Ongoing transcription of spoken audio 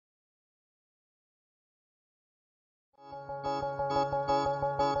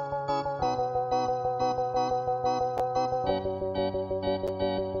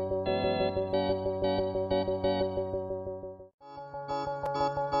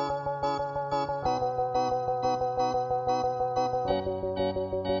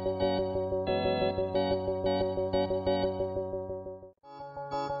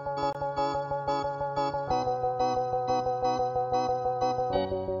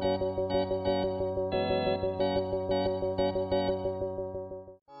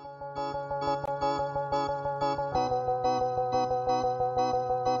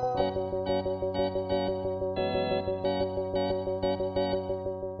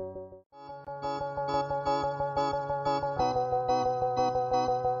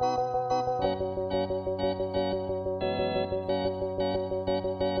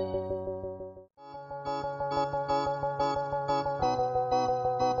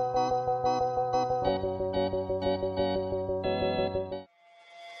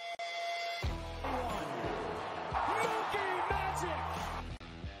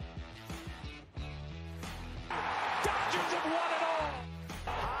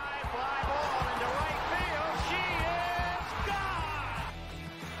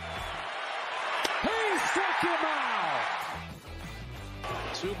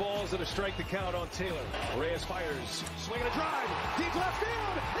Two balls and a strike to count on Taylor. Reyes fires, swinging a drive, deep left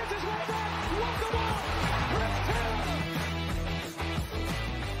field. It's his way back. Walk the ball. Chris Taylor.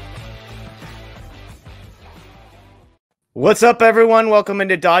 What's up, everyone? Welcome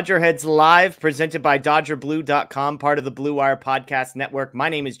into DodgerHeads Live, presented by DodgerBlue.com, part of the Blue Wire Podcast Network. My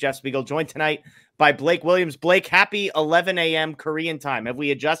name is Jeff Spiegel, joined tonight by Blake Williams. Blake, happy 11 a.m. Korean time. Have we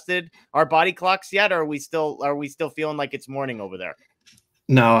adjusted our body clocks yet, or are we still feeling like it's morning over there?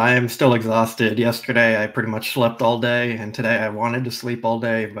 No, I am still exhausted. Yesterday, I pretty much slept all day, and today I wanted to sleep all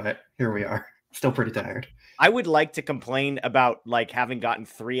day, but here we are. Still pretty tired. I would like to complain about having gotten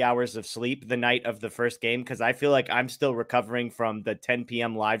 3 hours of sleep the night of the first game, because I feel like I'm still recovering from the 10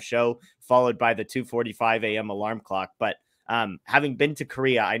 p.m. live show followed by the 2:45 a.m. alarm clock. But having been to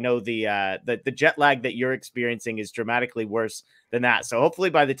Korea, I know the jet lag that you're experiencing is dramatically worse than that. So hopefully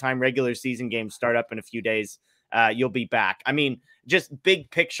by the time regular season games start up in a few days, you'll be back. I mean, just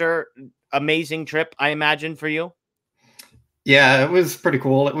big picture, amazing trip, I imagine, for you. Yeah, it was pretty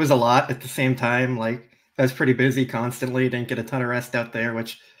cool. It was a lot at the same time. I was pretty busy constantly, didn't get a ton of rest out there,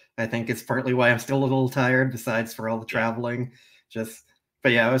 which I think is partly why I'm still a little tired, besides for all the traveling.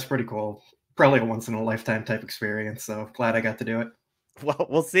 But yeah, it was pretty cool. Probably a once in a lifetime type experience. So glad I got to do it. Well,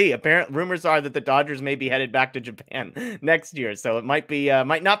 we'll see. Apparent rumors are that the Dodgers may be headed back to Japan next year, so it might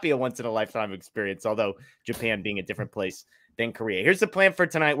not be a once in a lifetime experience. Although Japan being a different place than Korea. Here's the plan for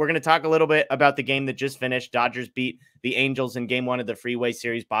tonight. We're going to talk a little bit about the game that just finished. Dodgers beat the Angels in Game 1 of the Freeway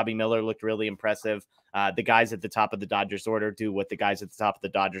Series. Bobby Miller looked really impressive. The guys at the top of the Dodgers order do what the guys at the top of the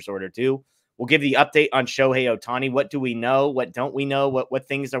Dodgers order do. We'll give the update on Shohei Ohtani. What do we know? What don't we know? What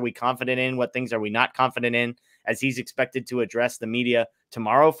things are we confident in? What things are we not confident in? As he's expected to address the media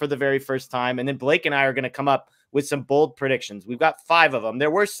tomorrow for the very first time. And then Blake and I are going to come up with some bold predictions. We've got 5 of them. There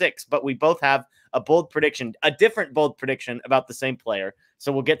were 6, but we both have a bold prediction, a different bold prediction about the same player.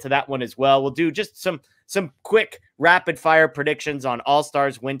 So we'll get to that one as well. We'll do just some quick rapid fire predictions on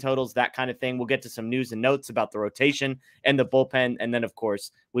all-stars, win totals, that kind of thing. We'll get to some news and notes about the rotation and the bullpen. And then, of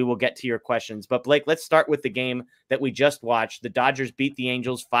course, we will get to your questions. But Blake, let's start with the game that we just watched. The Dodgers beat the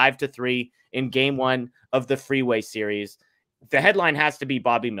Angels 5-3 in Game 1 of the Freeway Series. The headline has to be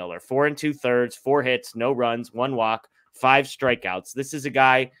Bobby Miller, 4 2/3, 4 hits, no runs, 1 walk, 5 strikeouts. This is a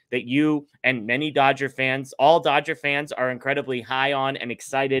guy that you and many Dodger fans, all Dodger fans, are incredibly high on and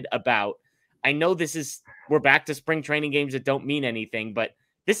excited about. I know we're back to spring training games that don't mean anything, but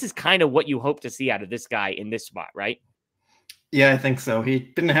this is kind of what you hope to see out of this guy in this spot, right? Yeah, I think so. He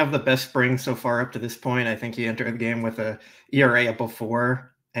didn't have the best spring so far up to this point. I think he entered the game with a ERA above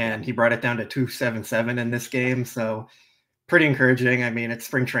 4, and he brought it down to 2.77 in this game. So pretty encouraging. I mean, it's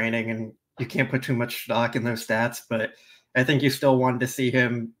spring training and you can't put too much stock in those stats, but I think you still wanted to see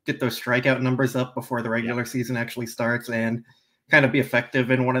him get those strikeout numbers up before the regular season actually starts and kind of be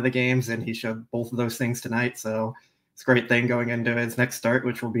effective in one of the games. And he showed both of those things tonight. So it's a great thing going into his next start,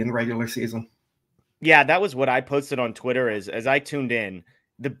 which will be in the regular season. Yeah, that was what I posted on Twitter as I tuned in.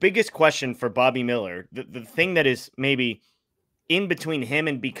 The biggest question for Bobby Miller, the thing that is maybe in between him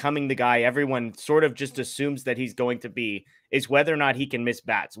and becoming the guy everyone sort of just assumes that he's going to be, is whether or not he can miss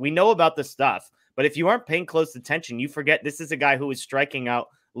bats. We know about the stuff, but if you aren't paying close attention, you forget this is a guy who was striking out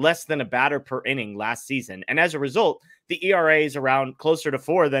less than a batter per inning last season. And as a result, the ERA is around closer to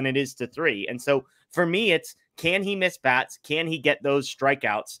 4 than it is to 3. And so for me, it's, can he miss bats? Can he get those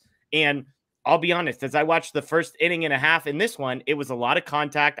strikeouts? And I'll be honest, as I watched the first inning and a half in this one, it was a lot of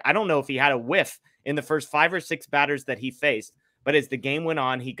contact. I don't know if he had a whiff in the first 5 or 6 batters that he faced. But as the game went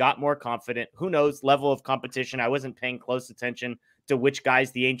on, he got more confident. Who knows, level of competition. I wasn't paying close attention to which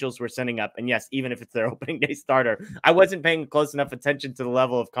guys the Angels were sending up. And yes, even if it's their opening day starter, I wasn't paying close enough attention to the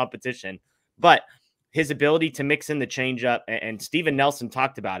level of competition. But his ability to mix in the changeup, and Steven Nelson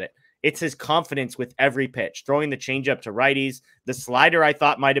talked about it, it's his confidence with every pitch, throwing the changeup to righties. The slider, I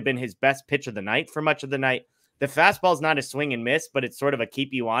thought, might have been his best pitch of the night for much of the night. The fastball is not a swing and miss, but it's sort of a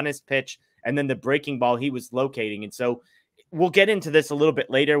keep you honest pitch. And then the breaking ball he was locating. And so we'll get into this a little bit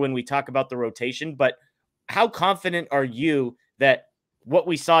later when we talk about the rotation, but how confident are you that what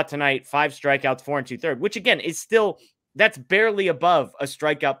we saw tonight, 5 strikeouts, 4 2/3, which again is still, that's barely above a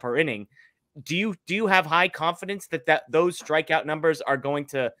strikeout per inning. Do you have high confidence that those strikeout numbers are going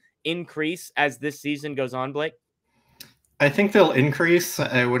to increase as this season goes on, Blake? I think they'll increase.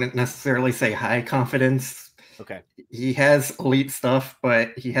 I wouldn't necessarily say high confidence. Okay. He has elite stuff,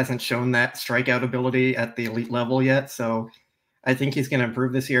 but he hasn't shown that strikeout ability at the elite level yet. So I think he's going to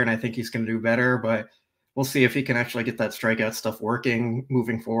improve this year, and I think he's going to do better, but we'll see if he can actually get that strikeout stuff working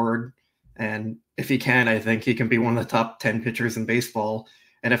moving forward. And if he can, I think he can be one of the top 10 pitchers in baseball.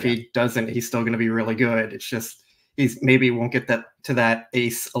 And if he doesn't, he's still going to be really good. It's just, he's maybe won't get that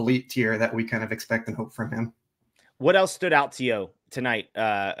ace elite tier that we kind of expect and hope from him. What else stood out to you tonight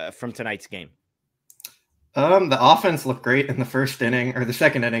from tonight's game? The offense looked great in the first inning, or the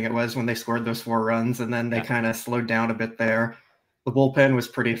second inning it was, when they scored those 4 runs, and then they kind of slowed down a bit there. The bullpen was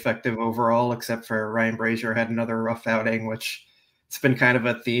pretty effective overall, except for Ryan Brazier had another rough outing, which it's been kind of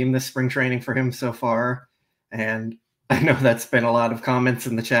a theme this spring training for him so far. And I know that's been a lot of comments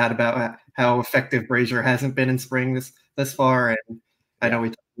in the chat about how effective Brazier hasn't been in spring this far. And I know we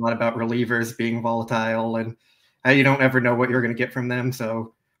talked a lot about relievers being volatile and how you don't ever know what you're going to get from them.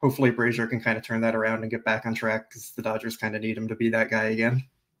 So hopefully Brazier can kind of turn that around and get back on track, because the Dodgers kind of need him to be that guy again.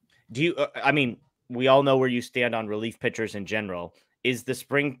 Do you, I mean, we all know where you stand on relief pitchers in general. Is the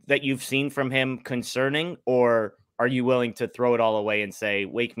spring that you've seen from him concerning, or are you willing to throw it all away and say,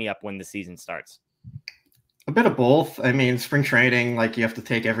 wake me up when the season starts? A bit of both. I mean, spring training, like, you have to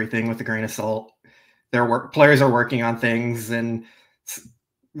take everything with a grain of salt. Players are working on things, and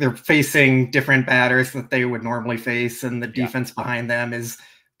they're facing different batters that they would normally face, and the defense behind them is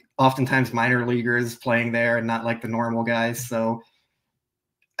oftentimes minor leaguers playing there and not like the normal guys. So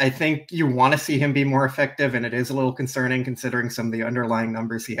I think you want to see him be more effective, and it is a little concerning considering some of the underlying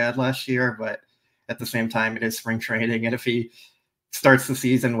numbers he had last year. But at the same time, it is spring training, and if he starts the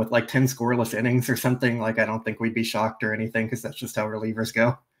season with like 10 scoreless innings or something, like, I don't think we'd be shocked or anything, because that's just how relievers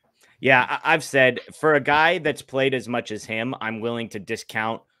go. Yeah, I've said, for a guy that's played as much as him, I'm willing to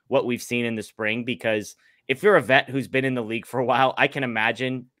discount what we've seen in the spring, because if you're a vet who's been in the league for a while, I can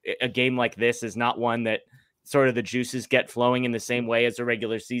imagine a game like this is not one that sort of the juices get flowing in the same way as a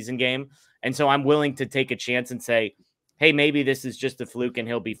regular season game. And so I'm willing to take a chance and say, hey, maybe this is just a fluke and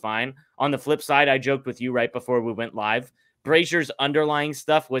he'll be fine. On the flip side, I joked with you right before we went live, Brazier's underlying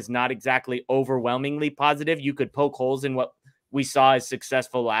stuff was not exactly overwhelmingly positive. You could poke holes in what we saw as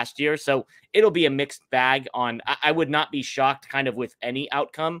successful last year. So it'll be a mixed bag on, I would not be shocked kind of with any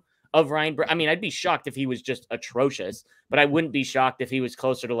outcome of Ryan. I mean, I'd be shocked if he was just atrocious, but I wouldn't be shocked if he was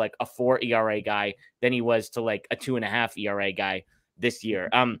closer to like a 4 ERA guy than he was to like a 2.5 ERA guy this year.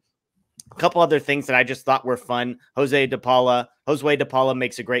 A couple other things that I just thought were fun. Jose de Paula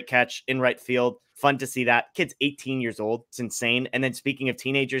makes a great catch in right field. Fun to see that. Kid's 18 years old. It's insane. And then speaking of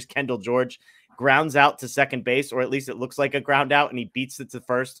teenagers, Kendall George grounds out to second base, or at least it looks like a ground out, and he beats it to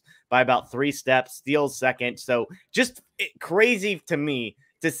first by about 3 steps, steals second. So just crazy to me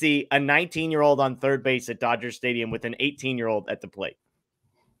to see a 19-year-old on third base at Dodger Stadium with an 18-year-old at the plate.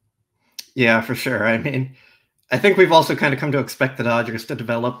 Yeah, for sure. I mean, I think we've also kind of come to expect the Dodgers to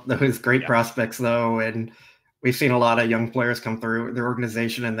develop those great prospects, though. And we've seen a lot of young players come through their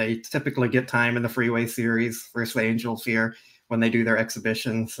organization, and they typically get time in the Freeway Series versus the Angels here when they do their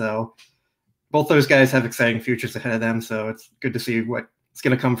exhibition. So both those guys have exciting futures ahead of them. So it's good to see what's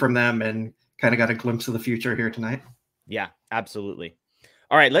going to come from them, and kind of got a glimpse of the future here tonight. Yeah, absolutely.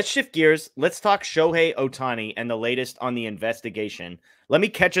 All right, let's shift gears. Let's talk Shohei Ohtani and the latest on the investigation. Let me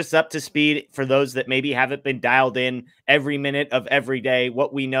catch us up to speed for those that maybe haven't been dialed in every minute of every day,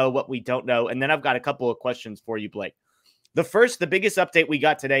 what we know, what we don't know. And then I've got a couple of questions for you, Blake. The biggest update we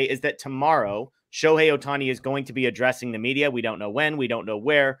got today is that tomorrow, Shohei Ohtani is going to be addressing the media. We don't know when, we don't know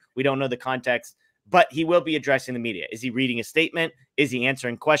where, we don't know the context, but he will be addressing the media. Is he reading a statement? Is he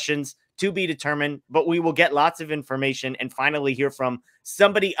answering questions? To be determined, but we will get lots of information and finally hear from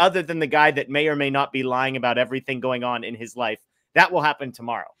somebody other than the guy that may or may not be lying about everything going on in his life. That will happen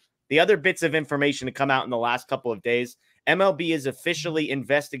tomorrow. The other bits of information to come out in the last couple of days, MLB is officially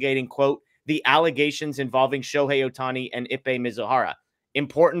investigating, quote, the allegations involving Shohei Ohtani and Ippei Mizuhara.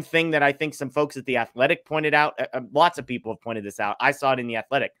 Important thing that I think some folks at The Athletic pointed out. Lots of people have pointed this out. I saw it in The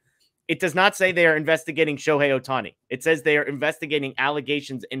Athletic. It does not say they are investigating Shohei Ohtani. It says they are investigating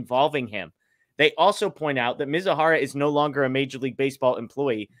allegations involving him. They also point out that Mizuhara is no longer a Major League Baseball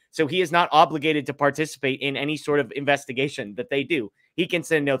employee, so he is not obligated to participate in any sort of investigation that they do. He can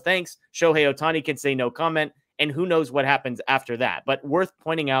say no thanks. Shohei Ohtani can say no comment, and who knows what happens after that. But worth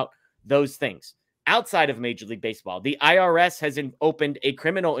pointing out those things. Outside of Major League Baseball, the IRS has opened a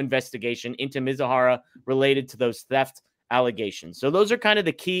criminal investigation into Mizuhara related to those theft allegations. So those are kind of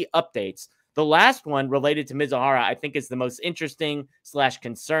the key updates. The last one related to Mizuhara, I think, is the most interesting /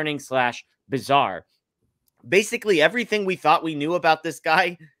 concerning / bizarre. Basically, everything we thought we knew about this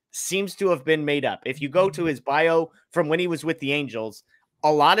guy seems to have been made up. If you go to his bio from when he was with the Angels,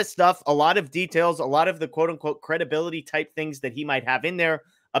 a lot of stuff, a lot of details, a lot of the quote unquote credibility type things that he might have in there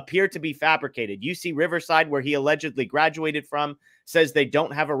appear to be fabricated. UC Riverside, where he allegedly graduated from, says they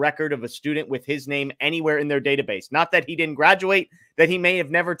don't have a record of a student with his name anywhere in their database. Not that he didn't graduate, that he may have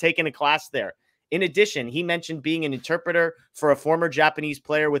never taken a class there. In addition, he mentioned being an interpreter for a former Japanese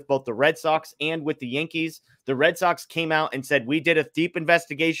player with both the Red Sox and with the Yankees. The Red Sox came out and said, we did a deep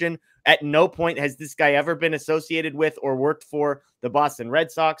investigation. At no point has this guy ever been associated with or worked for the Boston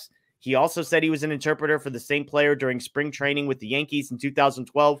Red Sox. He also said he was an interpreter for the same player during spring training with the Yankees in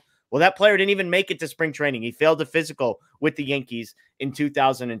 2012. Well, that player didn't even make it to spring training. He failed a physical with the Yankees in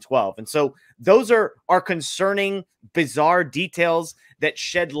 2012. And so those are concerning, bizarre details that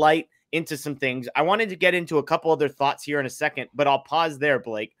shed light into some things. I wanted to get into a couple other thoughts here in a second, but I'll pause there,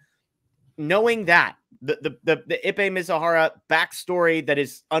 Blake. Knowing that, the Ippei Mizuhara backstory that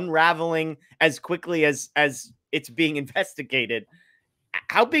is unraveling as quickly as it's being investigated,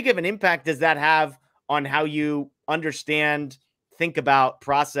 how big of an impact does that have on how you understand, think about,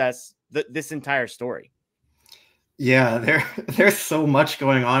 process this entire story? Yeah, there's so much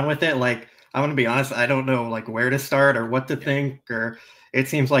going on with it. Like, I want to be honest, I don't know like where to start or what to think, or it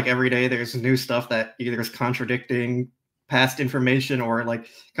seems like every day there's new stuff that either is contradicting past information or like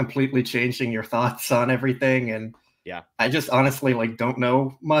completely changing your thoughts on everything. And yeah, I just honestly like don't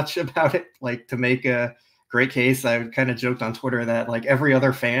know much about it. Like, to make a great case, I kind of joked on Twitter that like every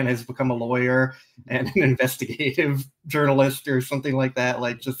other fan has become a lawyer and an investigative journalist or something like that.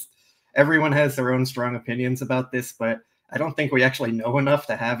 Like, just everyone has their own strong opinions about this, but I don't think we actually know enough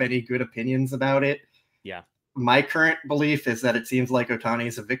to have any good opinions about it. Yeah. My current belief is that it seems like Ohtani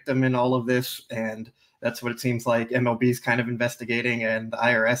is a victim in all of this, and that's what it seems like MLB is kind of investigating and the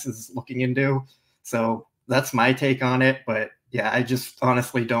IRS is looking into. So that's my take on it. But yeah, I just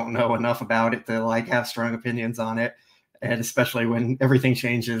honestly don't know enough about it to like have strong opinions on it. And especially when everything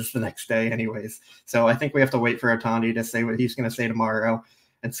changes the next day anyways. So I think we have to wait for Ohtani to say what he's going to say tomorrow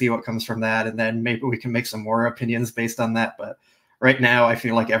and see what comes from that. And then maybe we can make some more opinions based on that. But right now, I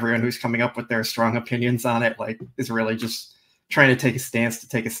feel like everyone who's coming up with their strong opinions on it, like, is really just trying to take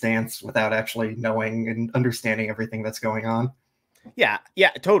a stance without actually knowing and understanding everything that's going on. Yeah,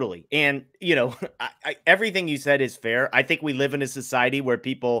 totally. And, you know, everything you said is fair. I think we live in a society where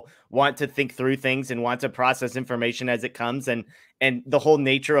people want to think through things and want to process information as it comes. And the whole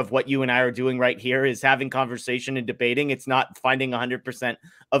nature of what you and I are doing right here is having conversation and debating. It's not finding 100%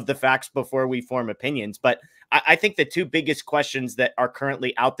 of the facts before we form opinions. But I think the two biggest questions that are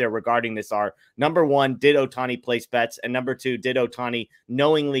currently out there regarding this are, number one, did Ohtani place bets? And number two, did Ohtani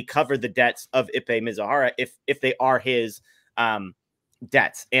knowingly cover the debts of Ippei Mizuhara if they are his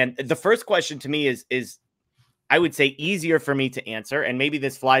debts? And the first question to me is I would say easier for me to answer. And maybe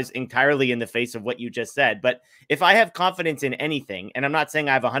this flies entirely in the face of what you just said. But if I have confidence in anything, and I'm not saying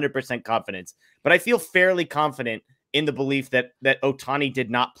I have 100% confidence, but I feel fairly confident in the belief that Ohtani did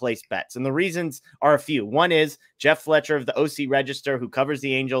not place bets. And the reasons are a few. One is Jeff Fletcher of the OC Register, who covers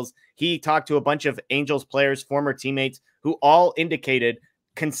the Angels. He talked to a bunch of Angels players, former teammates, who all indicated,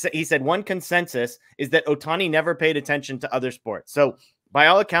 he said one consensus is that Ohtani never paid attention to other sports. So by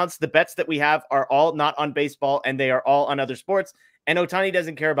all accounts, the bets that we have are all not on baseball and they are all on other sports. And Ohtani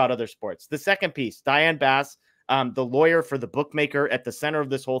doesn't care about other sports. The second piece, Diane Bass, the lawyer for the bookmaker at the center of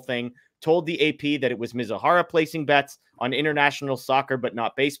this whole thing, told the AP that it was Mizuhara placing bets on international soccer, but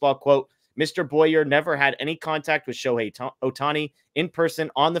not baseball. Quote, Mr. Boyer never had any contact with Shohei Ohtani in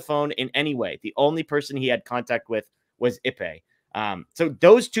person, on the phone, in any way. The only person he had contact with was Ippei. So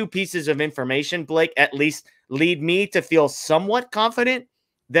those two pieces of information, Blake, at least lead me to feel somewhat confident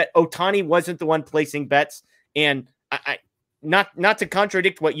that Ohtani wasn't the one placing bets. And I not to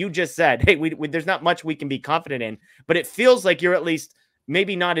contradict what you just said, hey, there's not much we can be confident in, but it feels like you're at least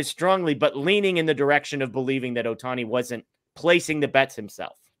maybe not as strongly, but leaning in the direction of believing that Ohtani wasn't placing the bets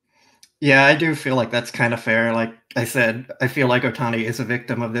himself. Yeah, I do feel like that's kind of fair. Like I said, I feel like Ohtani is a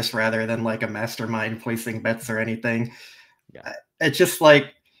victim of this rather than like a mastermind placing bets or anything. Yeah. It's just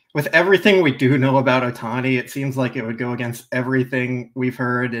like, with everything we do know about Ohtani, it seems like it would go against everything we've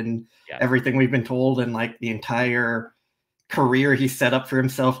heard and everything we've been told, and like the entire career he set up for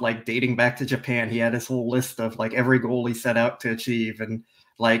himself, like dating back to Japan. He had his whole list of like every goal he set out to achieve. And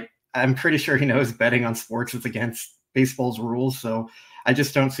like, I'm pretty sure he knows betting on sports is against baseball's rules. So I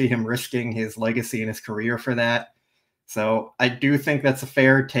just don't see him risking his legacy and his career for that. So I do think that's a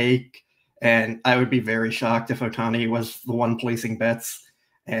fair take. And I would be very shocked if Ohtani was the one placing bets.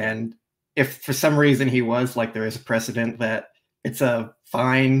 And if for some reason he was, like, there is a precedent that it's a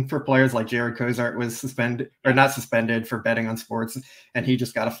fine for players, like Jared Kozart was suspended, or not suspended, for betting on sports, and he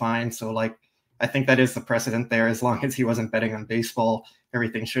just got a fine. So like, I think that is the precedent there. As long as he wasn't betting on baseball,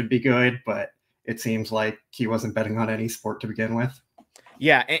 everything should be good. But it seems like he wasn't betting on any sport to begin with.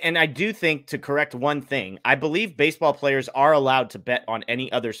 Yeah, and I do think, to correct one thing, I believe baseball players are allowed to bet on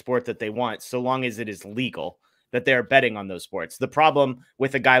any other sport that they want, so long as it is legal. that they're betting on those sports. The problem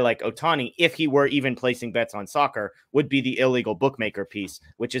with a guy like Ohtani, if he were even placing bets on soccer, would be the illegal bookmaker piece,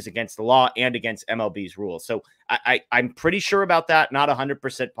 which is against the law and against MLB's rules. So I'm pretty sure about that, not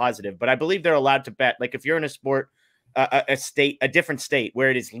 100% positive, but I believe they're allowed to bet. Like if you're in a sport, a different state where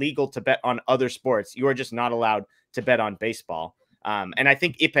it is legal to bet on other sports, you are just not allowed to bet on baseball. And I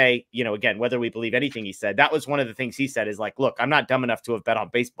think Ippei, again, whether we believe anything he said, that was one of the things he said is like, look, I'm not dumb enough to have bet on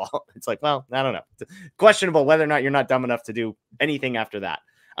baseball. It's like, well, I don't know. It's questionable whether or not you're not dumb enough to do anything after that.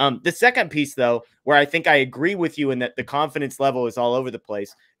 The second piece, though, where I think I agree with you in that the confidence level is all over the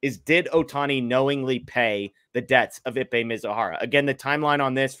place, is did Ohtani knowingly pay the debts of Ippei Mizuhara? Again, the timeline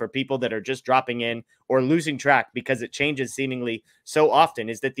on this for people that are just dropping in or losing track because it changes seemingly so often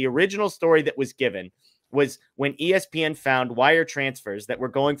is that the original story that was given was when ESPN found wire transfers that were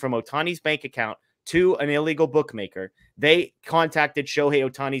going from Ohtani's bank account to an illegal bookmaker. They contacted Shohei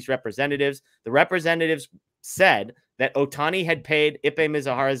Ohtani's representatives. The representatives said that Ohtani had paid Ippei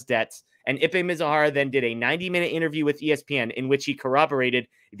Mizuhara's debts, and Ippei Mizuhara then did a 90-minute interview with ESPN in which he corroborated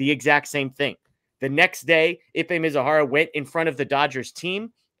the exact same thing. The next day, Ippei Mizuhara went in front of the Dodgers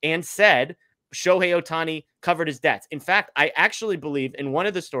team and said Shohei Ohtani covered his debts. In fact, I actually believe in one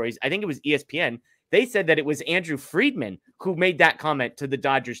of the stories, I think it was ESPN, they said that it was Andrew Friedman who made that comment to the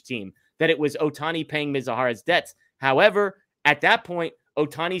Dodgers team, that it was Ohtani paying Mizuhara's debts. However, at that point,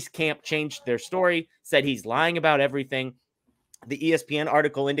 Ohtani's camp changed their story, said he's lying about everything. The ESPN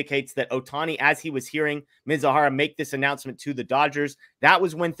article indicates that Ohtani, as he was hearing Mizuhara make this announcement to the Dodgers, that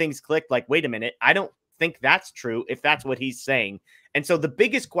was when things clicked. Like, wait a minute, I don't think that's true if that's what he's saying. And so the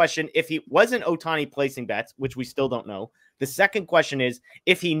biggest question, if he wasn't Ohtani placing bets, which we still don't know, the second question is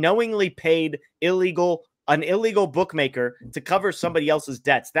if he knowingly paid an illegal bookmaker to cover somebody else's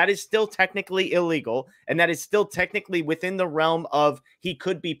debts. That is still technically illegal, and that is still technically within the realm of he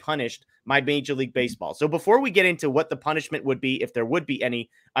could be punished by Major League Baseball. So before we get into what the punishment would be, if there would be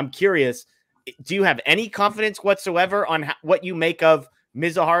any, I'm curious, do you have any confidence whatsoever on what you make of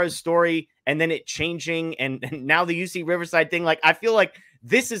Mizuhara's story and then it changing and now the UC Riverside thing? Like, I feel like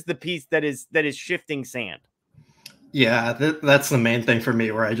this is the piece that is shifting sand. Yeah, that's the main thing for me,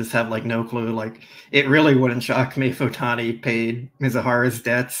 where I just have like no clue. Like, it really wouldn't shock me if Ohtani paid Mizuhara's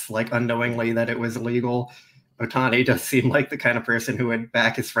debts like unknowingly, that it was illegal. Ohtani does seem like the kind of person who would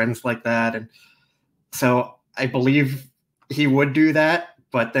back his friends like that, and so I believe he would do that.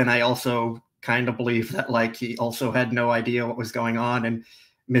 But then I also kind of believe that like he also had no idea what was going on, and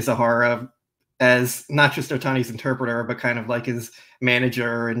Mizuhara, as not just Ohtani's interpreter, but kind of like his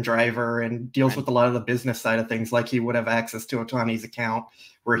manager and driver, and deals with a lot of the business side of things. Like, he would have access to Ohtani's account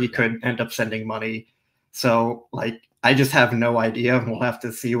where he could end up sending money. So like, I just have no idea. We'll have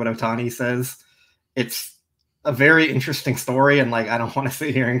to see what Ohtani says. It's a very interesting story. And like, I don't want to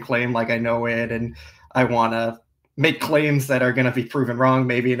sit here and claim like I know it. And I want to make claims that are going to be proven wrong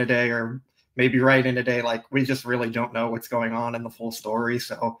maybe in a day or maybe right in a day. Like, we just really don't know what's going on in the full story.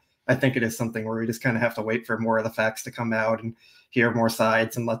 So I think it is something where we just kind of have to wait for more of the facts to come out and hear more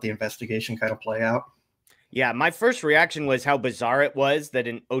sides and let the investigation kind of play out. Yeah, my first reaction was how bizarre it was that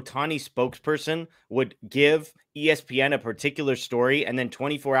an Ohtani spokesperson would give ESPN a particular story and then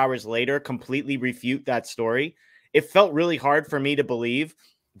 24 hours later completely refute that story. It felt really hard for me to believe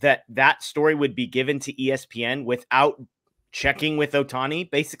that that story would be given to ESPN without checking with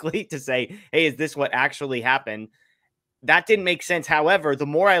Ohtani, basically, to say, hey, is this what actually happened? That didn't make sense. However, the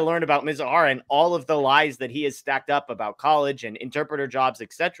more I learned about Mizuhara and all of the lies that he has stacked up about college and interpreter jobs,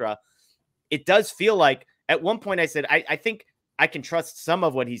 etc., it does feel like at one point I said, I think I can trust some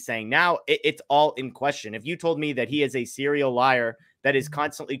of what he's saying. Now it's all in question. If you told me that he is a serial liar that is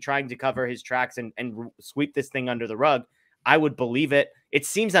constantly trying to cover his tracks and sweep this thing under the rug, I would believe it. It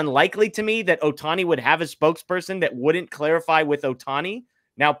seems unlikely to me that Ohtani would have a spokesperson that wouldn't clarify with Ohtani.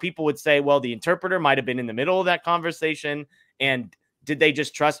 Now, people would say, well, the interpreter might have been in the middle of that conversation. And did they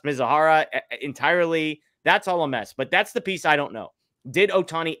just trust Mizuhara entirely? That's all a mess. But that's the piece I don't know. Did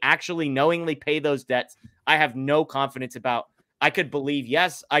Ohtani actually knowingly pay those debts? I have no confidence about. I could believe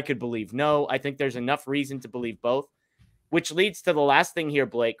yes. I could believe no. I think there's enough reason to believe both, which leads to the last thing here,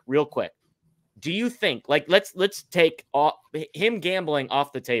 Blake, real quick. Do you think, like, let's take him gambling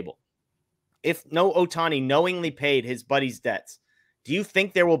off the table. If no Ohtani knowingly paid his buddy's debts, do you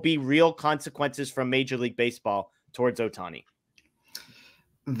think there will be real consequences from Major League Baseball towards Ohtani?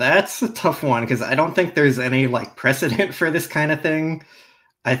 That's a tough one, because I don't think there's any like precedent for this kind of thing.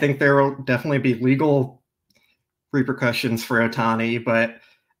 I think there will definitely be legal repercussions for Ohtani,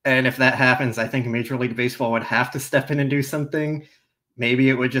 and if that happens, I think Major League Baseball would have to step in and do something. Maybe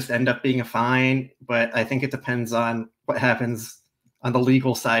it would just end up being a fine, but I think it depends on what happens on the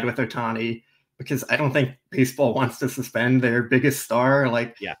legal side with Ohtani, because I don't think baseball wants to suspend their biggest star.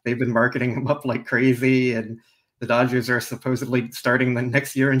 Like, Yeah. they've been marketing him up like crazy, and the Dodgers are supposedly starting the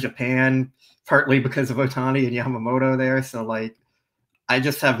next year in Japan, partly because of Ohtani and Yamamoto there. So, like, I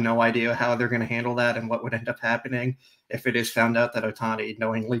just have no idea how they're going to handle that and what would end up happening if it is found out that Ohtani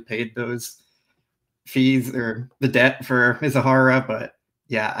knowingly paid those fees or the debt for Mizuhara. But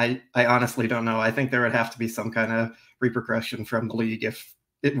yeah, I honestly don't know. I think there would have to be some kind of repercussion from the league if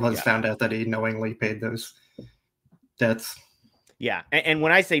it was found out that he knowingly paid those debts. Yeah. And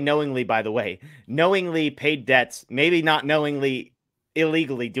when I say knowingly, by the way, knowingly paid debts, maybe not knowingly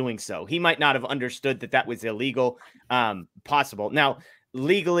illegally doing so. He might not have understood that that was illegal, possible. Now,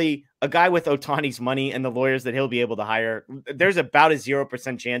 legally, a guy with Ohtani's money and the lawyers that he'll be able to hire, there's about a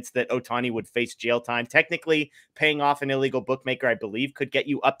 0% chance that Ohtani would face jail time. Technically, paying off an illegal bookmaker, I believe, could get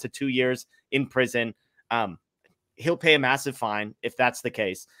you up to 2 years in prison. He'll pay a massive fine if that's the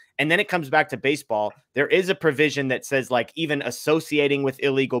case. And then it comes back to baseball. There is a provision that says, like, even associating with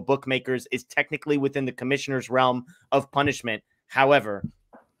illegal bookmakers is technically within the commissioner's realm of punishment. However,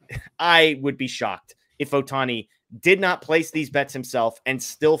 I would be shocked if Ohtani did not place these bets himself and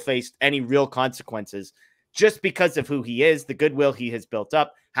still faced any real consequences just because of who he is, the goodwill he has built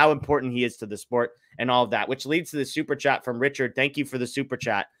up, how important he is to the sport, and all of that, which leads to the super chat from Richard. Thank you for the super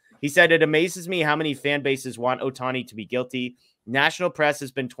chat. He said, it amazes me how many fan bases want Ohtani to be guilty. National press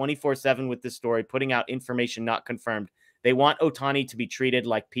has been 24/7 with this story, putting out information not confirmed. They want Ohtani to be treated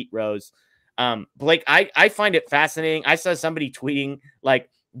like Pete Rose. Blake, I find it fascinating. I saw somebody tweeting, like,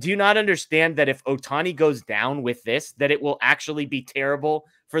 do you not understand that if Ohtani goes down with this, that it will actually be terrible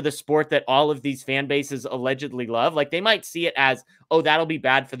for the sport that all of these fan bases allegedly love? Like, they might see it as, oh, that'll be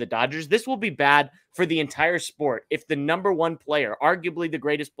bad for the Dodgers. This will be bad for the entire sport if the number one player, arguably the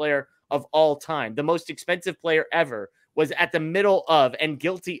greatest player of all time, the most expensive player ever, was at the middle of and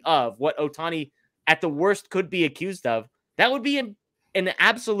guilty of what Ohtani at the worst could be accused of. That would be an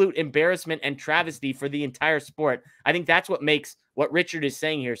absolute embarrassment and travesty for the entire sport. I think that's what makes what Richard is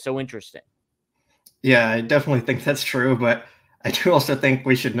saying here so interesting. Yeah, I definitely think that's true, but I do also think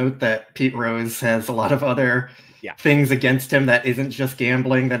we should note that Pete Rose has a lot of other things against him that isn't just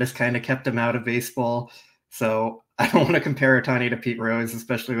gambling that has kind of kept him out of baseball. So I don't want to compare Ohtani to Pete Rose,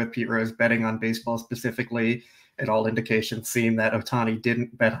 especially with Pete Rose betting on baseball specifically. And all indications seem that Ohtani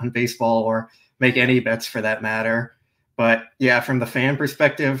didn't bet on baseball or make any bets for that matter. But yeah, from the fan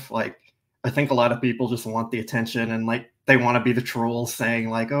perspective, like, I think a lot of people just want the attention and, like, they want to be the trolls saying,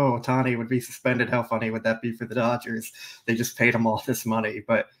 like, oh, Ohtani would be suspended. How funny would that be for the Dodgers? They just paid him all this money.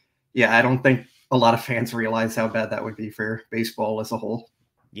 But yeah, I don't think a lot of fans realize how bad that would be for baseball as a whole.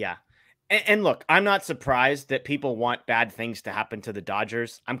 Yeah. And look, I'm not surprised that people want bad things to happen to the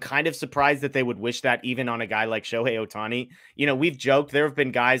Dodgers. I'm kind of surprised that they would wish that even on a guy like Shohei Ohtani. You know, we've joked, there have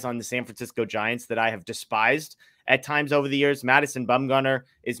been guys on the San Francisco Giants that I have despised at times over the years. Madison Bumgarner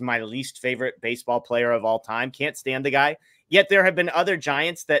is my least favorite baseball player of all time. Can't stand the guy. Yet there have been other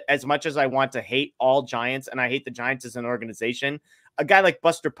Giants that, as much as I want to hate all Giants, and I hate the Giants as an organization, a guy like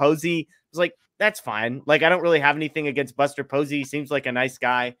Buster Posey was like, that's fine. Like, I don't really have anything against Buster Posey. He seems like a nice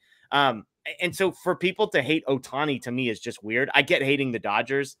guy. And so for people to hate Ohtani, to me, is just weird. I get hating the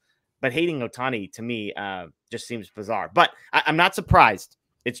Dodgers, but hating Ohtani to me just seems bizarre. But I'm not surprised.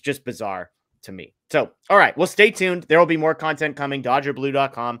 It's just bizarre to me. So, all right, well, stay tuned. There will be more content coming.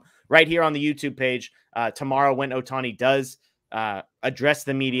 DodgerBlue.com right here on the YouTube page. Tomorrow, when Ohtani does address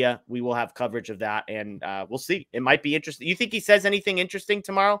the media, we will have coverage of that, and we'll see. It might be interesting. You think he says anything interesting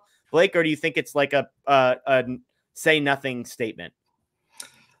tomorrow, Blake, or do you think it's like a say nothing statement?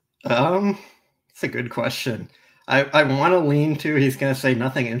 It's a good question. I want to lean to he's going to say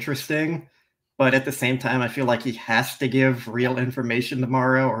nothing interesting, but at the same time, I feel like he has to give real information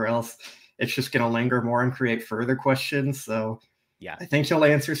tomorrow, or else it's just going to linger more and create further questions. So yeah, I think he'll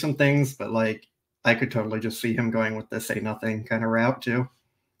answer some things, but, like, I could totally just see him going with the say nothing kind of route too.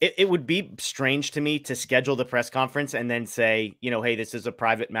 It would be strange to me to schedule the press conference and then say, you know, hey, this is a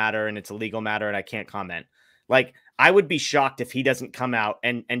private matter and it's a legal matter and I can't comment. Like, I would be shocked if he doesn't come out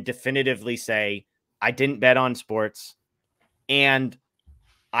and definitively say, I didn't bet on sports and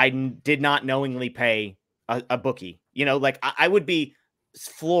I did not knowingly pay a bookie. You know, like, I would be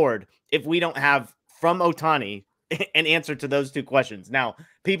floored if we don't have from Ohtani an answer to those two questions. Now,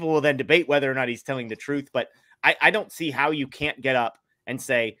 people will then debate whether or not he's telling the truth, but I don't see how you can't get up and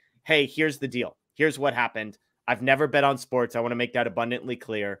say, hey, here's the deal. Here's what happened. I've never bet on sports. I want to make that abundantly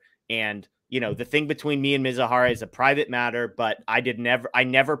clear. And, you know, the thing between me and Mizuhara is a private matter, but I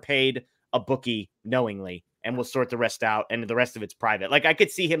never paid a bookie knowingly, and we'll sort the rest out, and the rest of it's private. Like, I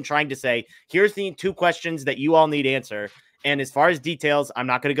could see him trying to say, here's the two questions that you all need answer, And as far as details, I'm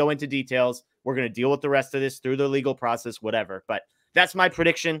not going to go into details. We're going to deal with the rest of this through the legal process, whatever. But that's my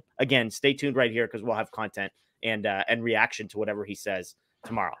prediction. Again, stay tuned right here because we'll have content and reaction to whatever he says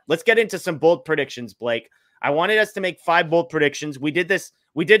tomorrow. Let's get into some bold predictions, Blake. I wanted us to make 5 bold predictions. We did this.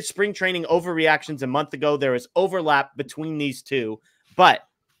 We did spring training overreactions a month ago. There is overlap between these two, but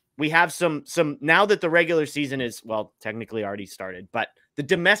we have some now that the regular season is, well, technically already started, but the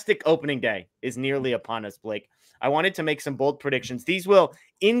domestic opening day is nearly upon us, Blake. I wanted to make some bold predictions. These will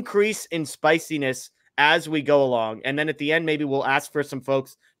increase in spiciness as we go along. And then at the end, maybe we'll ask for some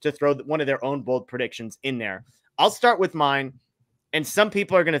folks to throw one of their own bold predictions in there. I'll start with mine. And some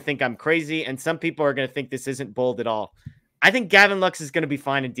people are going to think I'm crazy, and some people are going to think this isn't bold at all. I think Gavin Lux is going to be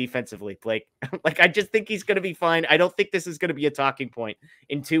fine in defensively, Blake. I just think he's going to be fine. I don't think this is going to be a talking point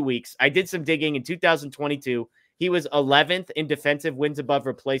in 2 weeks. I did some digging in 2022. He was 11th in defensive wins above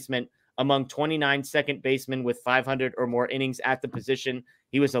replacement among 29 second basemen with 500 or more innings at the position.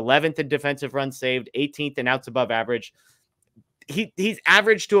 He was 11th in defensive runs saved, 18th in outs above average. He's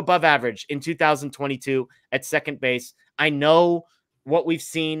average to above average in 2022 at second base. I know what we've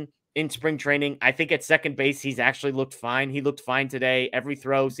seen in spring training. I think at second base, he's actually looked fine. He looked fine today. Every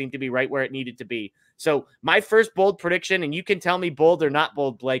throw seemed to be right where it needed to be. So my first bold prediction, and you can tell me bold or not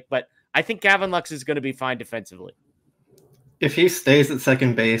bold, Blake, but I think Gavin Lux is going to be fine defensively. If he stays at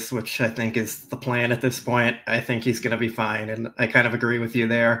second base, which I think is the plan at this point, I think he's going to be fine. And I kind of agree with you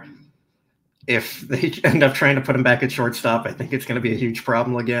there. If they end up trying to put him back at shortstop, I think it's going to be a huge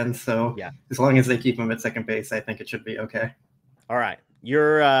problem again. So yeah, as long as they keep him at second base, I think it should be okay. All right.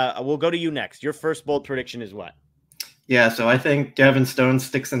 We'll go to you next. Your first bold prediction is what? Yeah, so I think Gavin Stone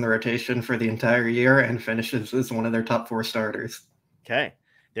sticks in the rotation for the entire year and finishes as one of their top 4 starters. Okay,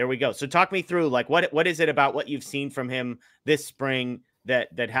 there we go. So talk me through, like, what is it about what you've seen from him this spring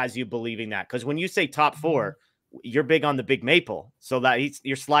that has you believing that? Because when you say top 4, you're big on the Big Maple, so that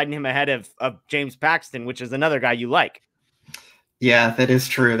you're sliding him ahead of James Paxton, which is another guy you like. Yeah, that is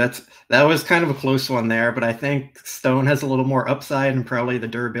true. That was kind of a close one there, but I think Stone has a little more upside and probably the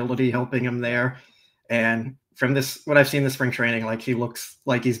durability helping him there. And from what I've seen this spring training, like he looks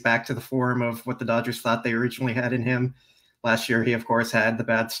like he's back to the form of what the Dodgers thought they originally had in him. Last year, he of course had the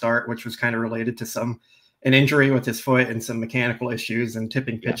bad start, which was kind of related to an injury with his foot and some mechanical issues and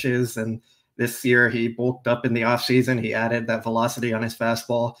tipping pitches. Yeah. And this year he bulked up in the offseason. He added that velocity on his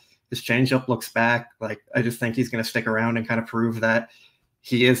fastball. His changeup looks back. Like, I just think he's going to stick around and kind of prove that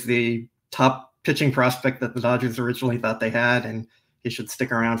he is the top pitching prospect that the Dodgers originally thought they had, and he should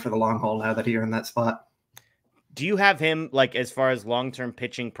stick around for the long haul now that he's in that spot. Do you have him, like, as far as long-term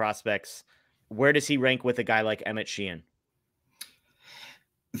pitching prospects, where does he rank with a guy like Emmett Sheehan?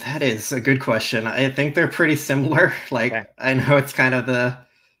 That is a good question. I think they're pretty similar. Like, okay. I know it's kind of the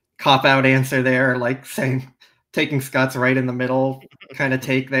cop-out answer there, like saying taking Scott's right in the middle kind of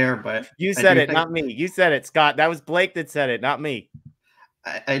take there, but you said it, not me. You said it, Scott. That was Blake that said it, not me.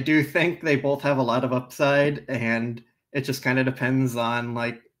 I do think they both have a lot of upside, and it just kind of depends on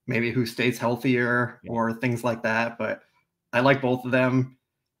like maybe who stays healthier or things like that. But I like both of them.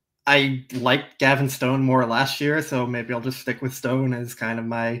 I liked Gavin Stone more last year, so maybe I'll just stick with Stone as kind of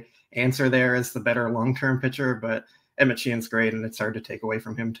my answer there as the better long-term pitcher. But Emmett Sheehan's great, and it's hard to take away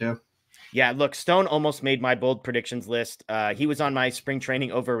from him too. Yeah, look, Stone almost made my bold predictions list. He was on my spring training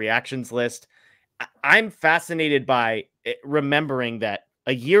overreactions list. I'm fascinated by remembering that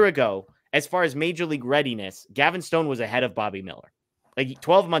a year ago, as far as major league readiness, Gavin Stone was ahead of Bobby Miller. Like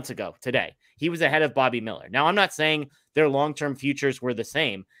 12 months ago today, he was ahead of Bobby Miller. Now, I'm not saying their long-term futures were the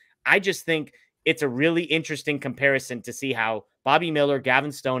same. I just think it's a really interesting comparison to see how Bobby Miller,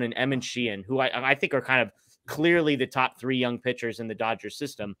 Gavin Stone, and Emmett Sheehan, who I think are kind of clearly the top 3 young pitchers in the Dodgers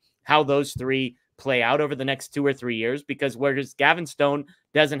system, how those 3 play out over the next 2 or 3 years, because whereas Gavin Stone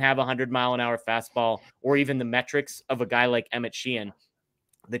doesn't have a 100-mile-an-hour fastball or even the metrics of a guy like Emmett Sheehan,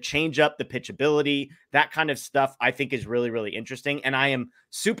 the changeup, the pitchability, that kind of stuff, I think is really, really interesting. And I am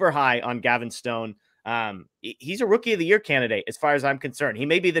super high on Gavin Stone. He's a Rookie of the Year candidate as far as I'm concerned. He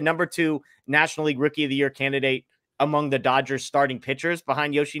may be the number 2 National League Rookie of the Year candidate among the Dodgers starting pitchers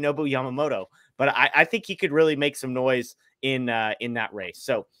behind Yoshinobu Yamamoto. But I think he could really make some noise in that race.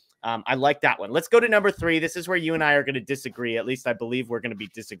 So I like that one. Let's go to number 3. This is where you and I are going to disagree. At least I believe we're going to be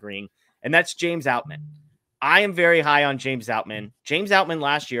disagreeing. And that's James Outman. I am very high on James Outman. James Outman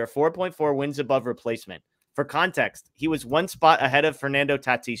last year, 4.4 wins above replacement. For context, he was 1 spot ahead of Fernando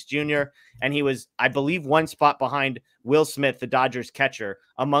Tatis Jr., and he was, I believe, 1 spot behind Will Smith, the Dodgers catcher,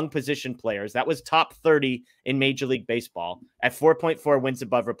 among position players. That was top 30 in Major League Baseball at 4.4 wins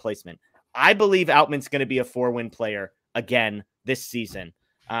above replacement. I believe Outman's going to be a 4-win player again this season.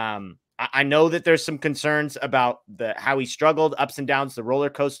 I know that there's some concerns about how he struggled, ups and downs, the roller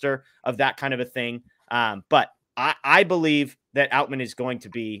coaster of that kind of a thing. But I believe that Outman is going to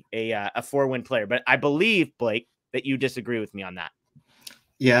be a 4-win player. But I believe, Blake, that you disagree with me on that.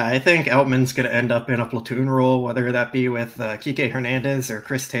 Yeah, I think Outman's going to end up in a platoon role, whether that be with Kike Hernandez or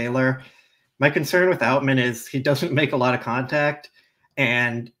Chris Taylor. My concern with Outman is he doesn't make a lot of contact,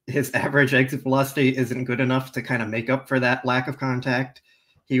 and his average exit velocity isn't good enough to kind of make up for that lack of contact.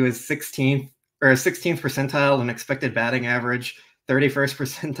 He was 16th percentile in expected batting average, 31st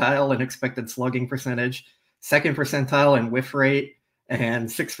percentile in expected slugging percentage, 2nd percentile in whiff rate, and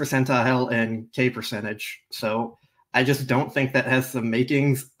 6th percentile in K percentage. So I just don't think that has the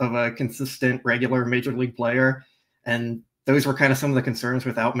makings of a consistent, regular major league player. And those were kind of some of the concerns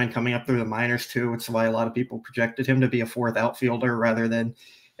with Outman coming up through the minors too. It's why a lot of people projected him to be a 4th outfielder rather than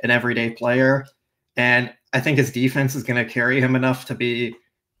an everyday player. And I think his defense is going to carry him enough to be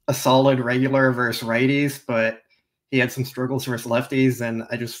a solid regular versus righties, but he had some struggles versus lefties. And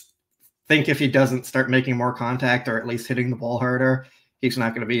I just think if he doesn't start making more contact or at least hitting the ball harder, he's not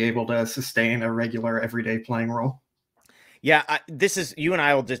going to be able to sustain a regular everyday playing role. Yeah, this is, you and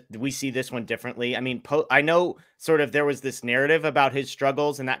I we see this one differently. I mean, I know sort of there was this narrative about his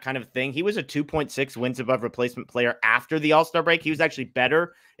struggles and that kind of thing. He was a 2.6 wins above replacement player after the All-Star break. He was actually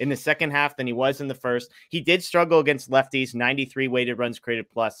better in the second half than he was in the first. He did struggle against lefties, 93 weighted runs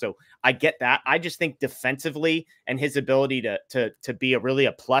created plus. So I get that. I just think defensively and his ability to be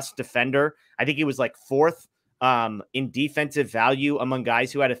a plus defender, I think he was like 4th in defensive value among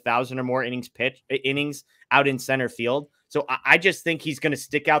guys who had 1,000 or more innings out in center field. So I just think he's going to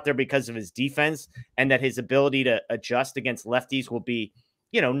stick out there because of his defense, and that his ability to adjust against lefties will be,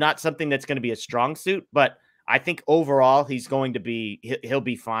 not something that's going to be a strong suit, but I think overall he'll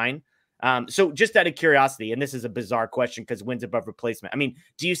be fine. So just out of curiosity, and this is a bizarre question because wins above replacement. I mean,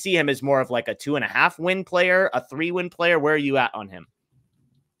 do you see him as more of like a 2.5 win player, a 3-win player? Where are you at on him?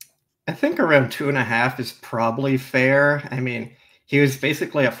 I think around 2.5 is probably fair. I mean, he was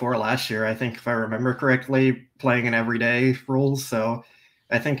basically a 4 last year, I think, if I remember correctly, playing in everyday roles. So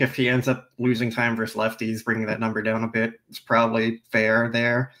I think if he ends up losing time versus lefties, bringing that number down a bit, it's probably fair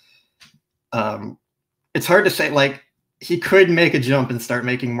there. It's hard to say, like, he could make a jump and start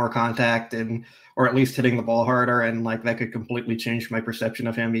making more contact or at least hitting the ball harder. And like, that could completely change my perception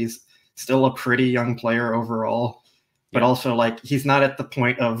of him. He's still a pretty young player overall, but also like, he's not at the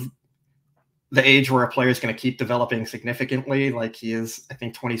point of the age where a player is going to keep developing significantly. Like he is, I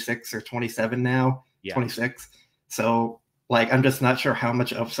think 26 or 27 now, 26. So like, I'm just not sure how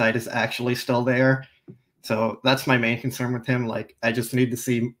much upside is actually still there. So that's my main concern with him. Like, I just need to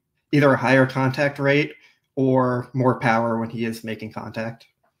see either a higher contact rate or more power when he is making contact.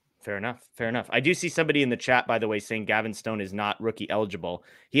 Fair enough. Fair enough. I do see somebody in the chat, by the way, saying Gavin Stone is not rookie eligible.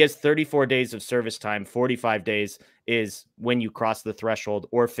 He has 34 days of service time. 45 days is when you cross the threshold,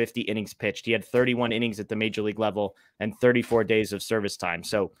 or 50 innings pitched. He had 31 innings at the major league level and 34 days of service time.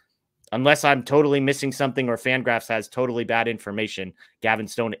 So unless I'm totally missing something or Fangraphs has totally bad information, Gavin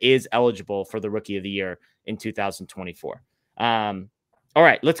Stone is eligible for the Rookie of the Year in 2024. All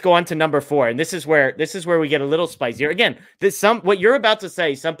right, let's go on to number 4. And this is where we get a little spicier. Again, what you're about to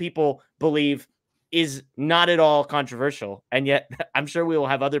say, some people believe is not at all controversial. And yet I'm sure we will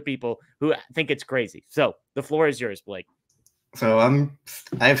have other people who think it's crazy. So the floor is yours, Blake. So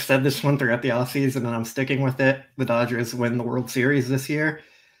I've said this one throughout the offseason, and I'm sticking with it. The Dodgers win the World Series this year.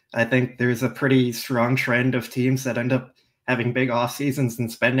 I think there's a pretty strong trend of teams that end up having big off seasons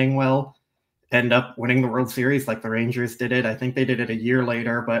and spending well end up winning the World Series, like the Rangers did it. I think they did it a year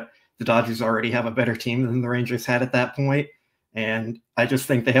later, but the Dodgers already have a better team than the Rangers had at that point. And I just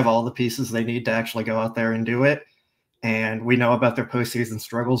think they have all the pieces they need to actually go out there and do it. And we know about their postseason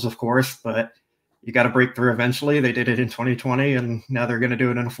struggles, of course, but you got to break through eventually. They did it in 2020, and now they're going to do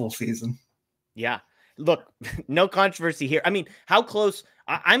it in a full season. Yeah. Look, no controversy here. I mean, how close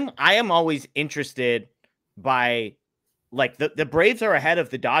I am always interested by, like, the Braves are ahead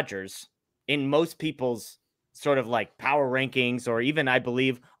of the Dodgers in most people's sort of like power rankings, or even, I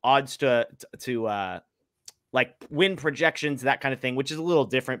believe, odds to like win projections, that kind of thing, which is a little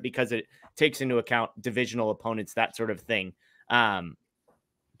different because it takes into account divisional opponents, that sort of thing.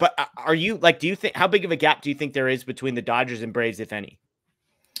 But are you like, do you think, how big of a gap do you think there is between the Dodgers and Braves, if any?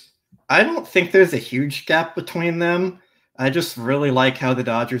 I don't think there's a huge gap between them. I just really like how the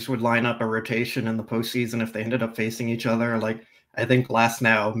Dodgers would line up a rotation in the postseason if they ended up facing each other. Like, I think last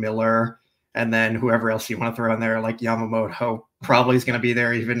now, Miller, and then whoever else you want to throw in there, like Yamamoto, probably is going to be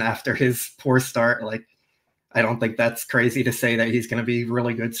there even after his poor start. Like, I don't think that's crazy to say that he's going to be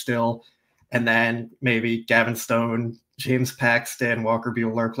really good still. And then maybe Gavin Stone, James Paxton, Walker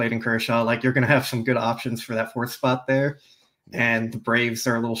Buehler, Clayton Kershaw, like you're going to have some good options for that fourth spot there. And the Braves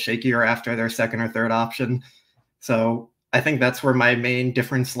are a little shakier after their second or third option. So I think that's where my main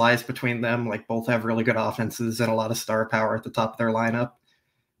difference lies between them. Like both have really good offenses and a lot of star power at the top of their lineup.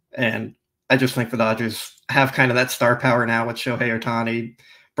 And I just think the Dodgers have kind of that star power now with Shohei Ohtani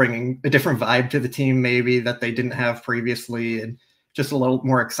bringing a different vibe to the team maybe that they didn't have previously, and just a little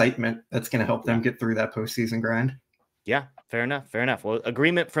more excitement that's going to help them get through that postseason grind. Yeah, fair enough. Fair enough. Well,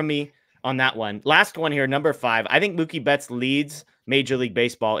 agreement from me on that one. Last one here, number 5. I think Mookie Betts leads Major League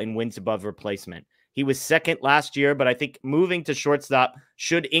Baseball in wins above replacement. He was second last year, but I think moving to shortstop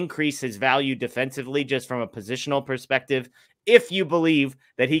should increase his value defensively just from a positional perspective. If you believe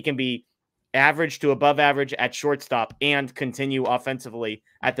that he can be average to above average at shortstop and continue offensively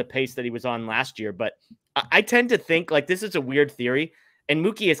at the pace that he was on last year. But I tend to think like this is a weird theory, and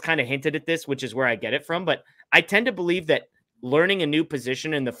Mookie has kind of hinted at this, which is where I get it from. But I tend to believe that learning a new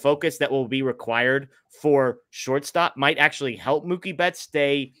position and the focus that will be required for shortstop might actually help Mookie Betts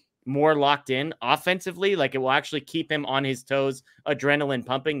stay more locked in offensively. Like it will actually keep him on his toes, adrenaline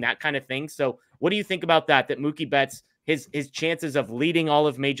pumping, that kind of thing. So what do you think about that Mookie Betts, his chances of leading all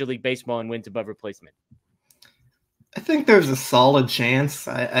of Major League Baseball in wins above replacement? I think there's a solid chance.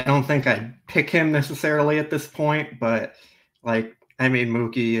 I don't think I'd pick him necessarily at this point, but like, I mean,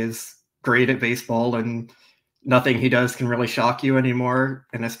 Mookie is great at baseball and nothing he does can really shock you anymore.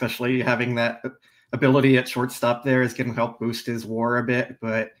 And especially having that ability at shortstop there is going to help boost his WAR a bit.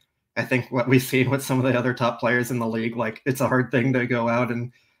 But I think what we've seen with some of the other top players in the league, like it's a hard thing to go out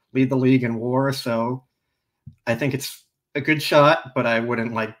and lead the league in WAR. So I think it's a good shot, but I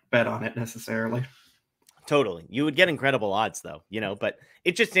wouldn't like bet on it necessarily. Totally. You would get incredible odds though, but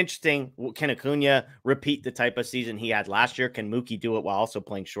it's just interesting. Can Acuna repeat the type of season he had last year? Can Mookie do it while also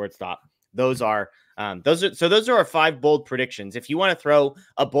playing shortstop? Those are our 5 bold predictions. If you want to throw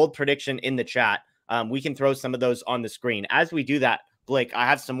a bold prediction in the chat, we can throw some of those on the screen. As we do that, Blake, I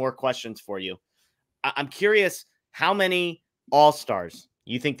have some more questions for you. I'm curious how many All-Stars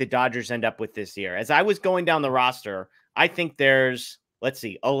you think the Dodgers end up with this year. As I was going down the roster, I think there's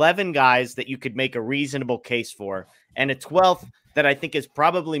 11 guys that you could make a reasonable case for, and a 12th that I think is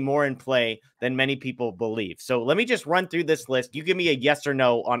probably more in play than many people believe. So let me just run through this list. You give me a yes or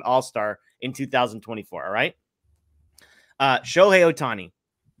no on All-Star in 2024, all right? Shohei Ohtani.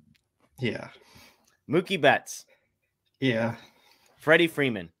 Yeah. Mookie Betts. Yeah. Freddie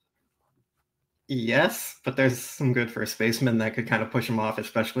Freeman. Yes, but there's some good first basemen that could kind of push him off,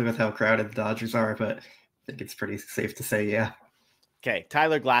 especially with how crowded the Dodgers are, but I think it's pretty safe to say yeah. Okay,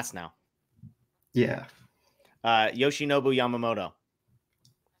 Tyler Glasnow. Yeah. Yoshinobu Yamamoto.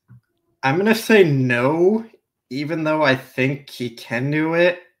 I'm going to say no, even though I think he can do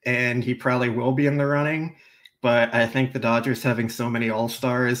it, and he probably will be in the running. But I think the Dodgers having so many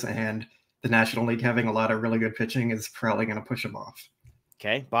All-Stars and the National League having a lot of really good pitching is probably going to push him off.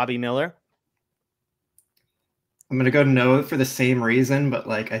 Okay, Bobby Miller. I'm going to go no for the same reason, but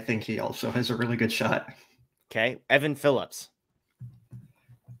I think he also has a really good shot. Okay, Evan Phillips.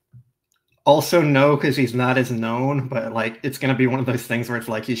 Also no, because he's not as known, but it's going to be one of those things where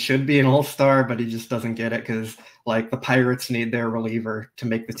it's he should be an all-star, but he just doesn't get it because the Pirates need their reliever to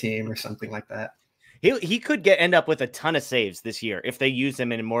make the team or something like that. He could end up with a ton of saves this year if they use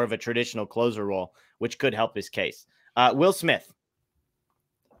him in more of a traditional closer role, which could help his case. Will Smith.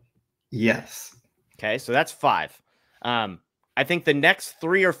 Yes. Okay, so that's 5. I think the next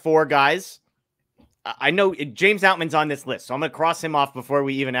 3 or 4 guys, I know James Outman's on this list, so I'm going to cross him off before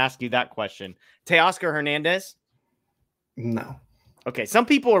we even ask you that question. Teoscar Hernandez? No. Okay, some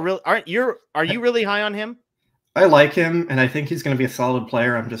people are you really high on him? I like him, and I think he's going to be a solid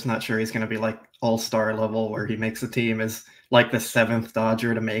player. I'm just not sure he's going to be all-star level where he makes the team as the 7th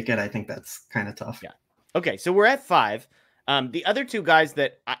Dodger to make it. I think that's kind of tough. Yeah. Okay, so we're at 5. The other 2 guys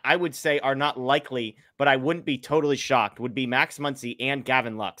that I would say are not likely, but I wouldn't be totally shocked, would be Max Muncy and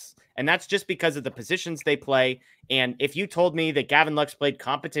Gavin Lux. And that's just because of the positions they play. And if you told me that Gavin Lux played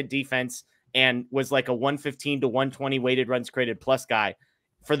competent defense and was a 115 to 120 weighted runs created plus guy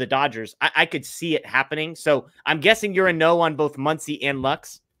for the Dodgers, I could see it happening. So I'm guessing you're a no on both Muncy and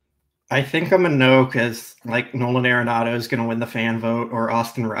Lux. I think I'm a no because Nolan Arenado is going to win the fan vote, or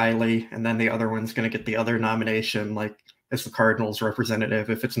Austin Riley, and then the other one's going to get the other nomination, as the Cardinals representative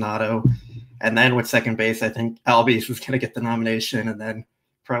if it's Nato. And then with second base, I think Albies is going to get the nomination, and then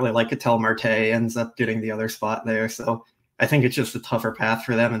probably Ketel Marte ends up getting the other spot there. So I think it's just a tougher path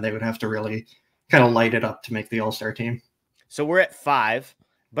for them, and they would have to really kind of light it up to make the All-Star team. So we're at 5,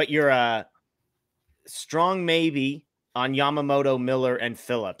 but you're a strong maybe on Yamamoto, Miller, and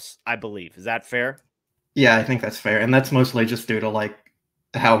Phillips, I believe. Is that fair? Yeah, I think that's fair. And that's mostly just due to like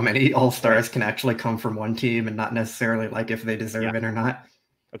how many all-stars can actually come from one team and not necessarily like if they deserve it or not.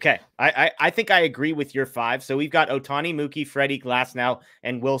 Okay. I think I agree with your 5. So we've got Ohtani, Mookie, Freddie, Glasnow,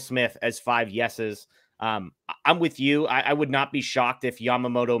 and Will Smith as 5 yeses. I'm with you. I would not be shocked if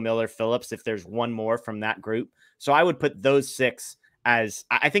Yamamoto, Miller, Phillips, if there's one more from that group. So I would put those 6 as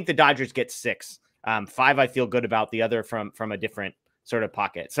I think the Dodgers get 6. 5 I feel good about, the other from a different sort of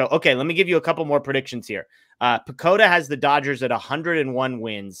pocket. So, okay, let me give you a couple more predictions here. Pacoda has the Dodgers at 101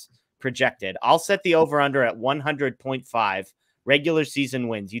 wins projected. I'll set the over-under at 100.5 regular season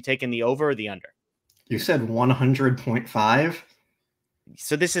wins. You taking the over or the under? You said 100.5.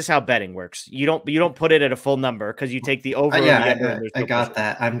 So this is how betting works. You don't put it at a full number because you take the over. I got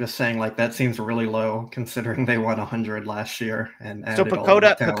that. I'm just saying like that seems really low considering they won 100 last year. And so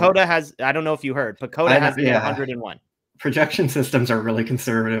Pacoda has, I don't know if you heard, Pacoda has 101. Projection systems are really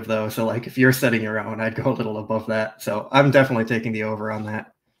conservative though. So like if you're setting your own, I'd go a little above that. So I'm definitely taking the over on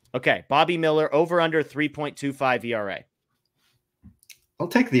that. Okay. Bobby Miller, over under 3.25 ERA. I'll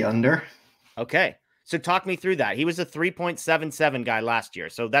take the under. Okay. So talk me through that. He was a 3.77 guy last year.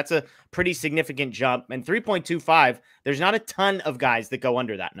 So that's a pretty significant jump. And 3.25, there's not a ton of guys that go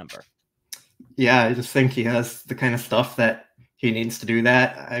under that number. Yeah, I just think he has the kind of stuff that he needs to do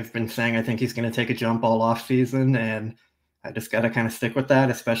that. I've been saying I think he's going to take a jump all off season, and I just got to kind of stick with that,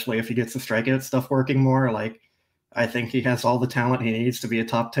 especially if he gets the strikeout stuff working more. Like, I think he has all the talent he needs to be a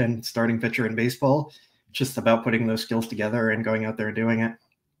top 10 starting pitcher in baseball. Just about putting those skills together and going out there and doing it.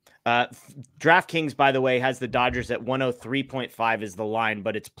 DraftKings, by the way, has the Dodgers at 103.5 is the line,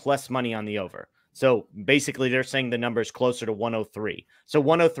 but it's plus money on the over. So basically they're saying the number is closer to 103. So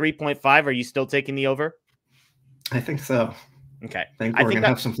 103.5, are you still taking the over? I think so. Okay. I think we're going to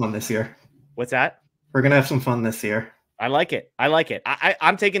have some fun this year. What's that? We're going to have some fun this year. I like it.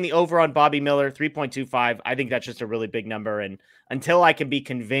 I'm taking the over on Bobby Miller, 3.25. I think that's just a really big number. And until I can be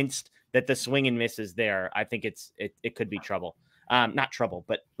convinced that the swing and miss is there, I think it could be trouble. Not trouble,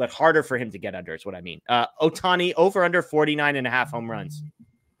 but harder for him to get under is what I mean. Ohtani, over under 49.5 home runs.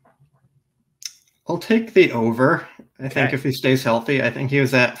 I'll take the over. I think if he stays healthy, I think he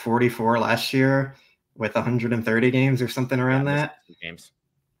was at 44 last year with 130 games or something around that. Games.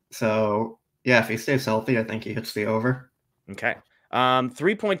 So yeah, if he stays healthy, I think he hits the over. Okay.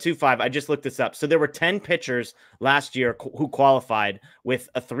 3.25. I just looked this up. So there were 10 pitchers last year who qualified with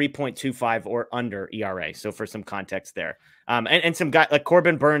a 3.25 or under ERA. So for some context there. And some guy like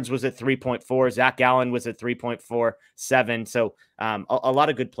Corbin Burns was at 3.4. Zach Gallen was at 3.47. So a lot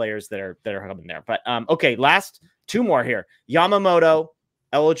of good players that are coming there. But okay, last 2 more here. Yamamoto,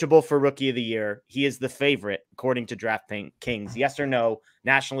 eligible for Rookie of the Year. He is the favorite according to DraftKings. Yes or no?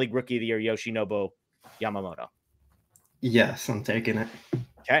 National League Rookie of the Year, Yoshinobu Yamamoto. Yes, I'm taking it.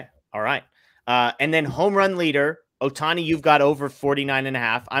 Okay. All right. And then home run leader, Ohtani, you've got over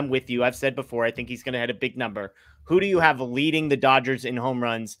 49.5. I'm with you. I've said before, I think he's going to hit a big number. Who do you have leading the Dodgers in home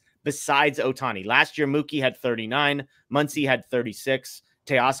runs besides Ohtani? Last year, Mookie had 39. Muncy had 36.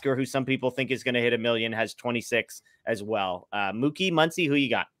 Teoscar, who some people think is going to hit 1 million, has 26 as well. Mookie, Muncy, who you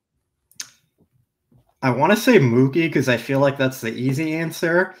got? I want to say Mookie because I feel like that's the easy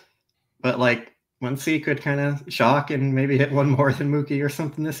answer. But like, Muncy could kind of shock and maybe hit one more than Mookie or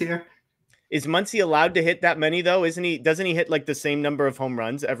something this year. Is Muncy allowed to hit that many though? Isn't he? Doesn't he hit like the same number of home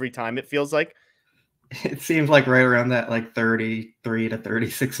runs every time? It feels like. It seems like right around that like 33 to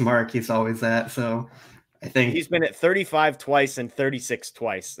 36 mark. He's always at. So I think he's been at 35 twice and 36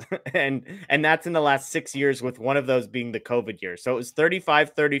 twice, and that's in the last 6 years, with one of those being the COVID year. So it was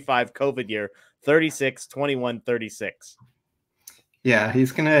 35 COVID year, 36 21 36. Yeah,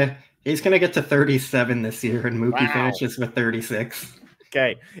 he's gonna get to 37 this year, and Mookie finishes with 36.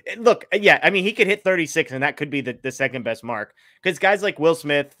 Okay. Look, yeah, I mean, he could hit 36, and that could be the second best mark. Because guys like Will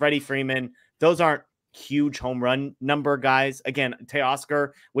Smith, Freddie Freeman, those aren't huge home run number guys. Again,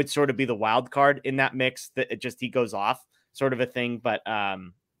 Teoscar would sort of be the wild card in that mix, that it just he goes off sort of a thing. But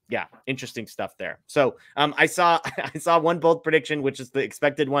yeah, interesting stuff there. So I saw one bold prediction, which is the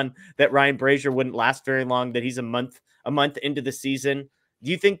expected one, that Ryan Brazier wouldn't last very long, that he's a month into the season.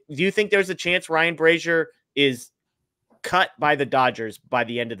 Do you think there's a chance Ryan Brazier is cut by the Dodgers by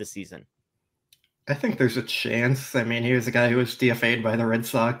the end of the season? I think there's a chance. I mean, he was a guy who was DFA'd by the Red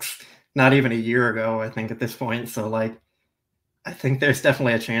Sox not even a year ago, I think, at this point. So, like, I think there's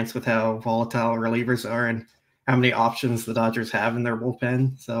definitely a chance with how volatile relievers are and how many options the Dodgers have in their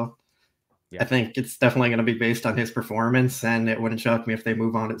bullpen. So, yeah. I think it's definitely going to be based on his performance, and it wouldn't shock me if they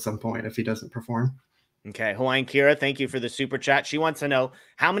move on at some point if he doesn't perform. Okay, Hawaiian Kira, thank you for the super chat. She wants to know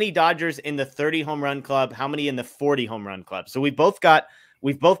how many Dodgers in the 30 home run club, how many in the 40 home run club. So we both got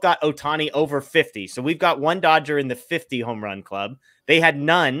We've both got Ohtani over 50. So we've got one Dodger in the 50 home run club. They had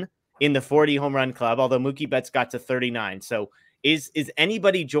none in the 40 home run club, although Mookie Betts got to 39. So is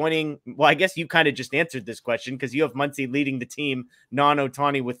anybody joining? Well, I guess you kind of just answered this question because you have Muncy leading the team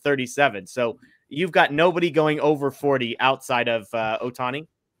non-Ohtani with 37. So you've got nobody going over 40 outside of Ohtani.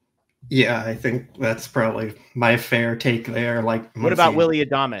 Yeah, I think that's probably my fair take there. Like, what about Willy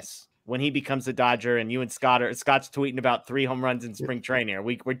Adames when he becomes a Dodger and you and Scott's tweeting about 3 home runs in spring training?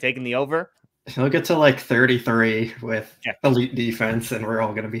 We're taking the over. He'll get to like 33 with elite defense, and we're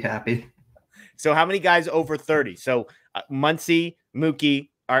all going to be happy. So how many guys over 30? So Muncy, Mookie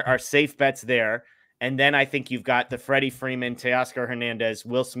are safe bets there. And then I think you've got the Freddie Freeman, Teoscar Hernandez,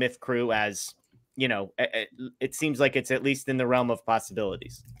 Will Smith crew as, you know, it seems like it's at least in the realm of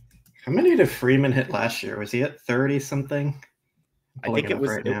possibilities. How many did Freeman hit last year? Was he at 30 something? I think it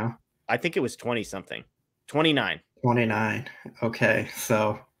was right now. I think it was 20 something. 29. 29. Okay.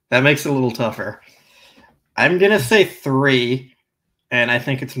 So that makes it a little tougher. I'm going to say 3, and I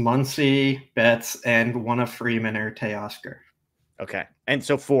think it's Muncy, Betts, and one of Freeman or Teoscar. Okay. And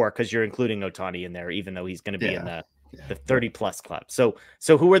so 4, because you're including Ohtani in there, even though he's going to be in the 30 plus club. So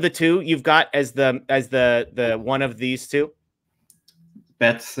who are the 2 you've got as the one of these 2?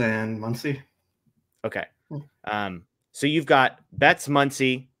 Betts and Muncy. Okay. So you've got Betts,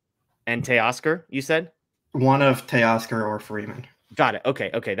 Muncy, and Teoscar, you said? One of Teoscar or Freeman. Got it. Okay.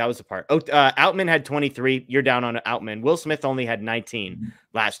 That was the part. Outman had 23. You're down on Outman. Will Smith only had 19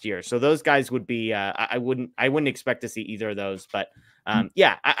 last year. So those guys would be, I wouldn't expect to see either of those, but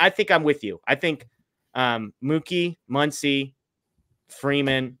I think I'm with you. I think Mookie, Muncy,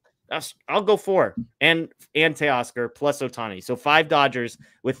 Freeman, I'll go 4 and Teoscar plus Ohtani. So 5 Dodgers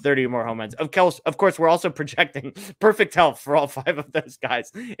with 30 or more home runs. Of course, we're also projecting perfect health for all 5 of those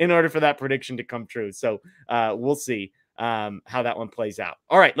guys in order for that prediction to come true. So we'll see how that one plays out.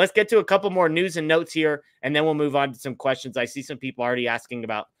 All right, let's get to a couple more news and notes here, and then we'll move on to some questions. I see some people already asking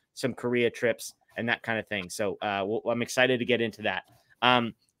about some Korea trips and that kind of thing. So I'm excited to get into that.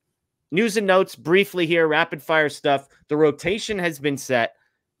 News and notes briefly here, rapid fire stuff. The rotation has been set,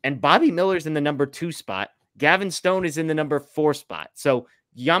 and Bobby Miller's in the number 2 spot. Gavin Stone is in the number 4 spot. So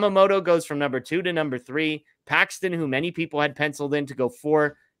Yamamoto goes from number 2 to number 3. Paxton, who many people had penciled in to go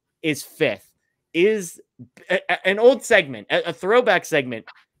 4, is 5th. Is an old segment, a throwback segment.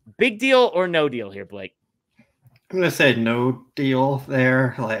 Big deal or no deal here, Blake? I'm going to say no deal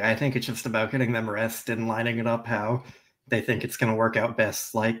there. Like, I think it's just about getting them rest and lining it up how they think it's going to work out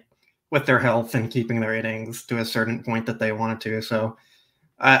best, like with their health and keeping their innings to a certain point that they want it to. So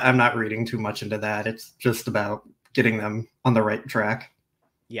I'm not reading too much into that. It's just about getting them on the right track.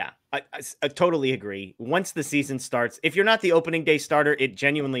 Yeah, I totally agree. Once the season starts, if you're not the opening day starter, it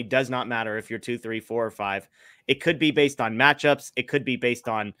genuinely does not matter if you're 2, 3, 4, or 5. It could be based on matchups. It could be based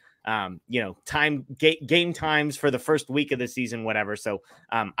on, game times for the first week of the season, whatever. So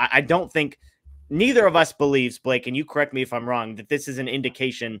I don't think neither of us believes, Blake, and you correct me if I'm wrong, that this is an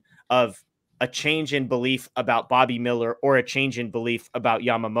indication of a change in belief about Bobby Miller or a change in belief about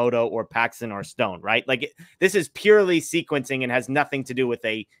Yamamoto or Paxton or Stone, right? Like this is purely sequencing and has nothing to do with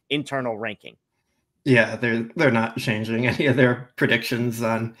a internal ranking. Yeah, they're not changing any of their predictions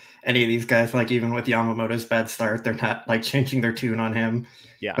on any of these guys. Like even with Yamamoto's bad start, they're not like changing their tune on him.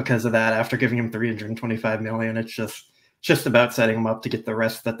 Yeah, because of that. After giving him $325 million, it's just about setting him up to get the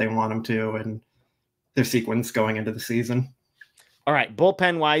rest that they want him to and their sequence going into the season. All right,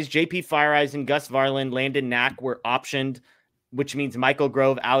 bullpen-wise, JP Fireeisen, Gus Varland, Landon Knack were optioned, which means Michael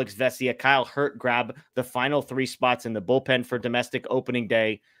Grove, Alex Vesia, Kyle Hurt grab the final 3 spots in the bullpen for domestic opening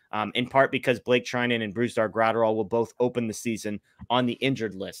day, in part because Blake Treinen and Brusdar Graterol will both open the season on the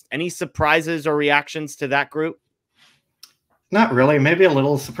injured list. Any surprises or reactions to that group? Not really. Maybe a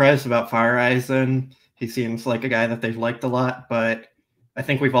little surprised about Fireeisen. He seems like a guy that they've liked a lot, but I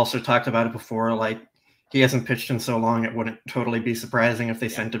think we've also talked about it before, like, he hasn't pitched in so long, it wouldn't totally be surprising if they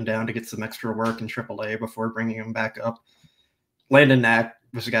sent him down to get some extra work in AAA before bringing him back up. Landon Knack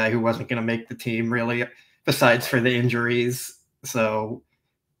was a guy who wasn't going to make the team, really, besides for the injuries. So,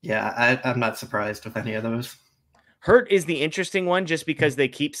 yeah, I'm not surprised with any of those. Hurt is the interesting one just because they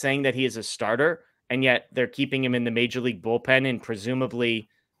keep saying that he is a starter, and yet they're keeping him in the major league bullpen and presumably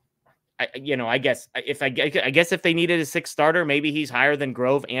 – I guess if they needed a 6th starter, maybe he's higher than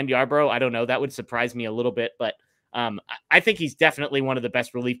Grove and Yarbrough. I don't know. That would surprise me a little bit, but I think he's definitely one of the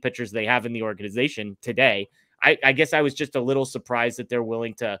best relief pitchers they have in the organization today. I guess I was just a little surprised that they're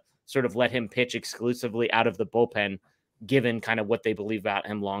willing to sort of let him pitch exclusively out of the bullpen, given kind of what they believe about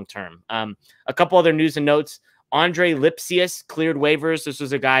him long term. A couple other news and notes. Andre Lipsius cleared waivers. This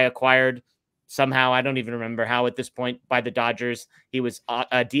was a guy acquired somehow, I don't even remember how at this point, by the Dodgers. He was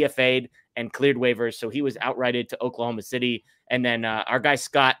DFA'd and cleared waivers, so he was outrighted to Oklahoma City. And then our guy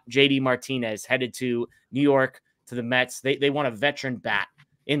Scott, JD Martinez, headed to New York to the Mets. They want a veteran bat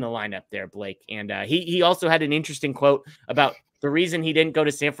in the lineup there, Blake. And he also had an interesting quote about the reason he didn't go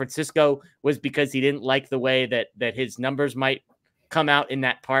to San Francisco was because he didn't like the way that his numbers might come out in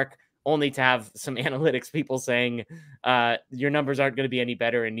that park, only to have some analytics people saying your numbers aren't going to be any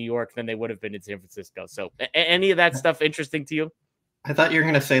better in New York than they would have been in San Francisco. So any of that stuff interesting to you? I thought you were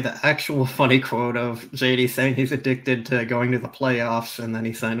going to say the actual funny quote of JD saying he's addicted to going to the playoffs, and then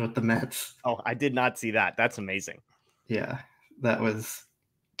he signed with the Mets. Oh, I did not see that. That's amazing. Yeah, that was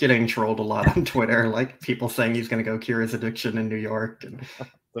getting trolled a lot on Twitter, like people saying he's going to go cure his addiction in New York. And,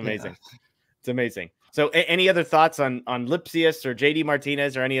 it's amazing. Yeah. It's amazing. So any other thoughts on Lipsius or JD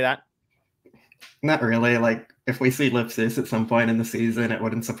Martinez or any of that? Not really. Like, if we see Lipsius at some point in the season, it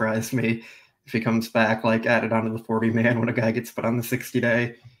wouldn't surprise me if he comes back, like, added onto the 40-man when a guy gets put on the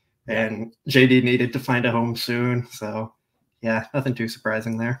 60-day. And JD needed to find a home soon. So, yeah, nothing too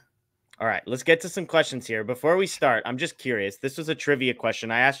surprising there. All right, let's get to some questions here. Before we start, I'm just curious. This was a trivia question.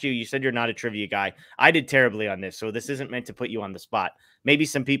 I asked you, you said you're not a trivia guy. I did terribly on this, so this isn't meant to put you on the spot. Maybe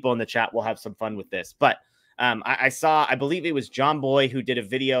some people in the chat will have some fun with this. But I believe it was John Boy who did a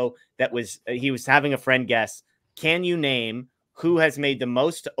video that he was having a friend guess, can you name who has made the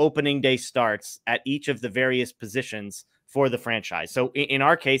most opening day starts at each of the various positions for the franchise? So in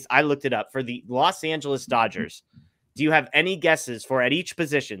our case, I looked it up. For the Los Angeles Dodgers, do you have any guesses for at each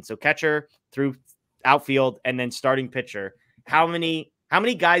position? So catcher through outfield and then starting pitcher. How many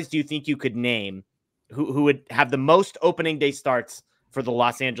guys do you think you could name who would have the most opening day starts for the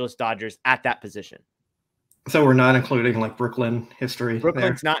Los Angeles Dodgers at that position? So we're not including like Brooklyn history.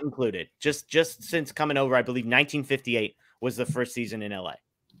 Brooklyn's not included. Just since coming over, I believe 1958 was the first season in LA.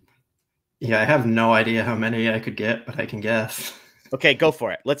 Yeah, I have no idea how many I could get, but I can guess. Okay, go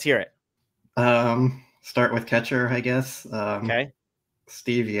for it. Let's hear it. Start with catcher, I guess. Okay.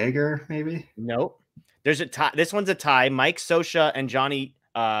 Steve Yeager, maybe? Nope. There's a tie. This one's a tie. Mike Scioscia and Johnny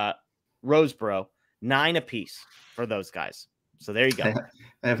Roseboro, 9 apiece for those guys. So there you go.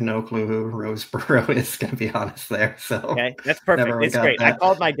 I have no clue who Roseboro is, going to be honest there. So okay, that's perfect. It's great. That. I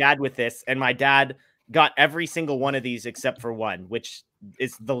called my dad with this, and my dad got every single one of these except for one, which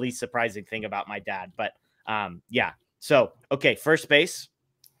is the least surprising thing about my dad. But yeah. So, okay, first base.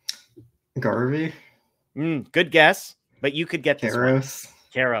 Garvey. Good guess, but you could get this Karros. one.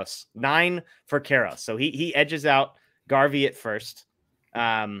 Karros. 9 for Karros. So he edges out Garvey at first.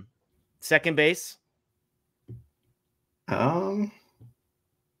 Second base.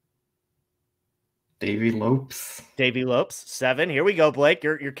 Davey Lopes. Davey Lopes, 7. Here we go, Blake.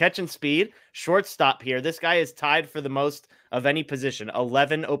 You're catching speed. Shortstop here. This guy is tied for the most of any position.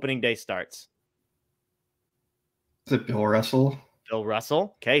 11 opening day starts. Is it Bill Russell? Bill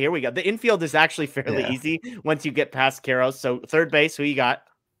Russell. Okay, here we go. The infield is actually fairly easy once you get past Karros. So third base, who you got?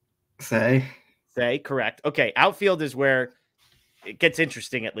 Say, correct. Okay, outfield is where it gets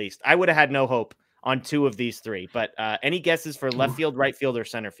interesting, at least. I would have had no hope on 2 of these 3, but any guesses for left field, right field, or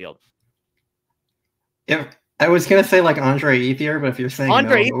center field? Yeah, I was going to say like Andre Ethier, but if you're saying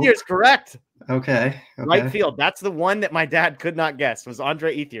Andre Ethier is correct. Okay. Right field. That's the one that my dad could not guess was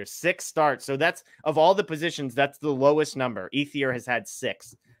Andre Ethier. 6 starts. So that's, of all the positions, that's the lowest number. Ethier has had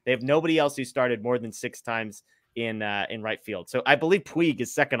 6. They have nobody else who started more than 6 times in right field. So I believe Puig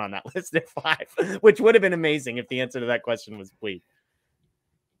is second on that list at 5, which would have been amazing if the answer to that question was Puig.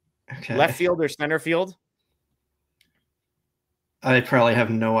 Okay. Left field or center field? I probably have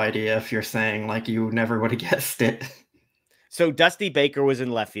no idea if you're saying like you never would have guessed it. So Dusty Baker was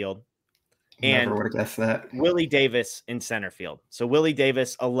in left field. Never would have guessed that. Willie Davis in center field. So Willie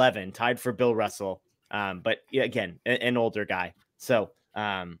Davis, 11, tied for Bill Russell. But again, an older guy. So,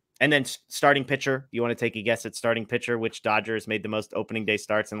 and then starting pitcher. You want to take a guess at starting pitcher? Which Dodgers made the most opening day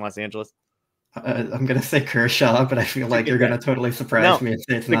starts in Los Angeles? I'm going to say Kershaw, but I feel like you're going to totally surprise me and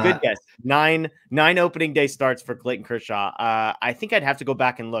say it's not. A good guess. 9 opening day starts for Clayton Kershaw. I think I'd have to go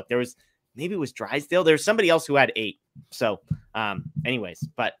back and look. Maybe it was Drysdale. There was somebody else who had 8. So, anyways,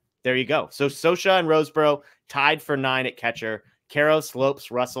 but there you go. So Scioscia and Roseboro tied for 9 at catcher. Karros, Lopes,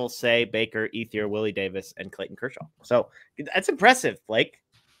 Russell, Say, Baker, Ethier, Willie Davis, and Clayton Kershaw. So that's impressive, Blake.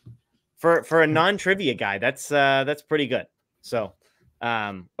 For a non-trivia guy, that's pretty good. So,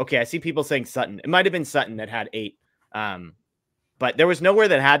 okay, I see people saying Sutton. It might have been Sutton that had 8. But there was nowhere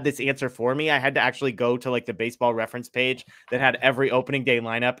that had this answer for me. I had to actually go to like the baseball reference page that had every opening day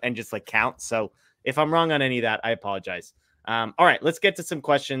lineup and just like count. So if I'm wrong on any of that, I apologize. All right, let's get to some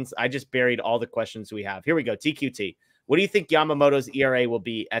questions. I just buried all the questions we have. Here we go. TQT. What do you think Yamamoto's ERA will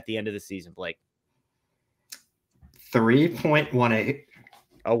be at the end of the season, Blake? 3.18.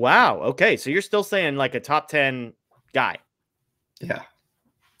 Oh, wow. Okay. So you're still saying like a top 10 guy. Yeah.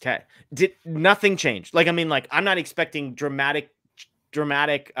 Okay. Did nothing change? Like, I mean, like, I'm not expecting dramatic,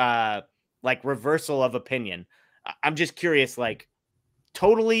 like reversal of opinion. I'm just curious, like,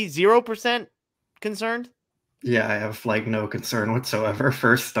 totally 0% concerned? Yeah, I have like no concern whatsoever.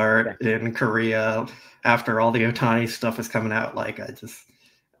 First start in Korea after all the Ohtani stuff is coming out. Like,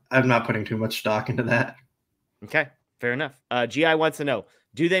 I'm not putting too much stock into that. Okay, fair enough. GI wants to know,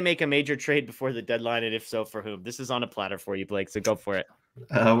 do they make a major trade before the deadline? And if so, for whom? This is on a platter for you, Blake, so go for it.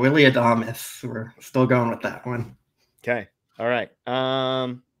 Willie Adames. We're still going with that one. Okay. All right.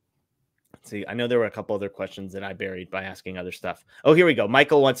 Let's see. I know there were a couple other questions that I buried by asking other stuff. Oh, here we go.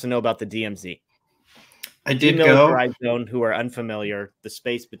 Michael wants to know about the DMZ. I did go. Zone, who are unfamiliar, the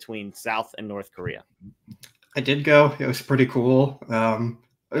space between South and North Korea. I did go. It was pretty cool.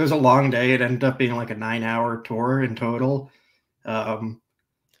 It was a long day. It ended up being like a 9-hour tour in total.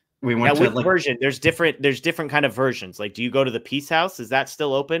 We went now, to which version? There's different kind of versions. Like, do you go to the Peace House? Is that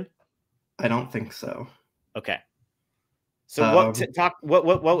still open? I don't think so. Okay. So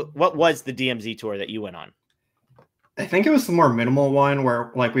what was the DMZ tour that you went on? I think it was the more minimal one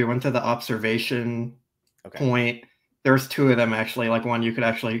where like we went to the observation point. There's two of them actually. Like one you could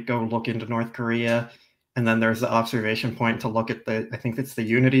actually go look into North Korea, and then there's the observation point to look at I think it's the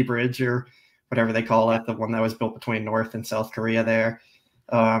Unity Bridge or whatever they call it, the one that was built between North and South Korea there.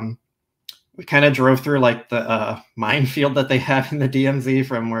 We kind of drove through like the minefield that they have in the DMZ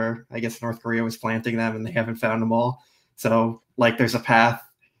from where I guess North Korea was planting them and they haven't found them all. So like there's a path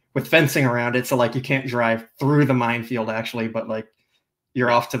with fencing around it. So like you can't drive through the minefield actually, but like you're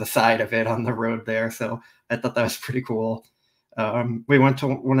off to the side of it on the road there. So I thought that was pretty cool. We went to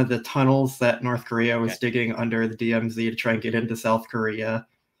one of the tunnels that North Korea was digging under the DMZ to try and get into South Korea.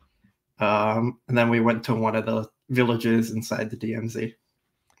 And then we went to one of the villages inside the DMZ.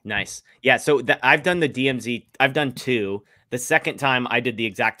 Nice. Yeah. So I've done the DMZ. I've done two. The second time I did the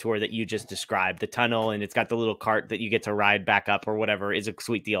exact tour that you just described, the tunnel, and it's got the little cart that you get to ride back up or whatever, is a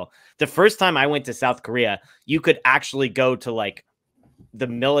sweet deal. The first time I went to South Korea, you could actually go to like the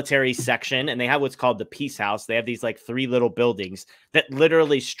military section, and they have what's called the Peace House. They have these like 3 little buildings that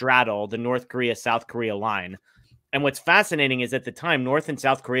literally straddle the North Korea, South Korea line. And what's fascinating is at the time, North and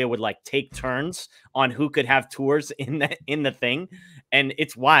South Korea would like take turns on who could have tours in the thing. And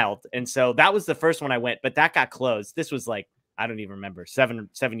it's wild. And so that was the first one I went, but that got closed. This was like, I don't even remember, 7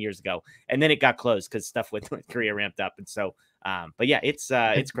 years ago. And then it got closed because stuff with North Korea ramped up. And so, but yeah,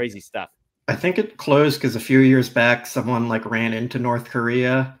 it's crazy stuff. I think it closed because a few years back, someone like ran into North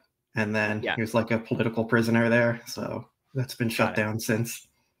Korea and then he was like a political prisoner there. So that's been shut down since.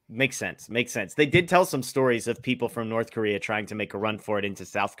 Makes sense. They did tell some stories of people from North Korea trying to make a run for it into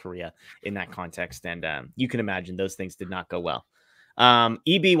South Korea in that context. And you can imagine those things did not go well.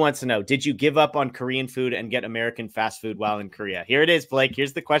 EB wants to know, did you give up on Korean food and get American fast food while in Korea? Here it is, Blake.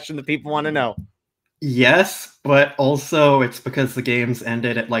 Here's the question that people want to know. Yes, but also it's because the games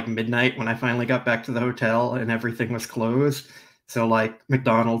ended at like midnight when I finally got back to the hotel and everything was closed. So like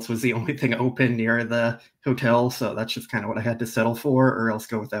McDonald's was the only thing open near the hotel. So that's just kind of what I had to settle for or else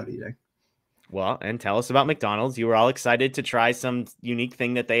go without eating. Well, and tell us about McDonald's. You were all excited to try some unique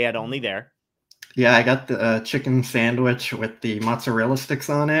thing that they had only there. Yeah, I got the chicken sandwich with the mozzarella sticks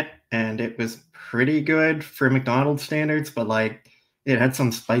on it, and it was pretty good for McDonald's standards, but like it had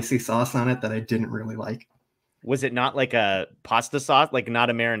some spicy sauce on it that I didn't really like. Was it not like a pasta sauce, like not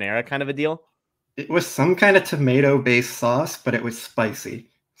a marinara kind of a deal? It was some kind of tomato-based sauce, but it was spicy,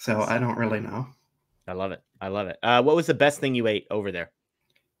 so I don't really know. I love it. What was the best thing you ate over there?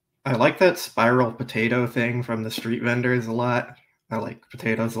 I like that spiral potato thing from the street vendors a lot. I like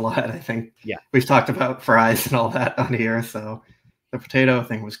potatoes a lot. I think we've talked about fries and all that on here, so the potato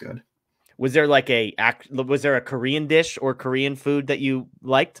thing was good. Was there like was there a Korean dish or Korean food that you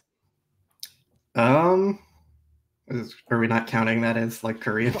liked? Are we not counting that as like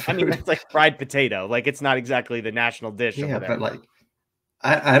Korean food? I mean, that's like fried potato. Like it's not exactly the national dish. Yeah, over there. But like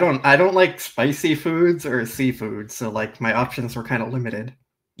I don't like spicy foods or seafood, so like my options were kind of limited.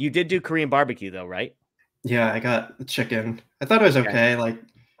 You did do Korean barbecue though, right? Yeah, I got the chicken. I thought it was okay. Like,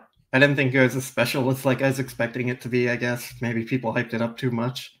 I didn't think it was as special as like I was expecting it to be. I guess maybe people hyped it up too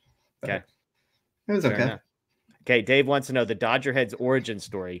much. Okay, it was okay. Okay, Dave wants to know the DodgerHeads origin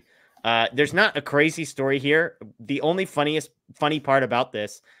story. There's not a crazy story here. The only funny part about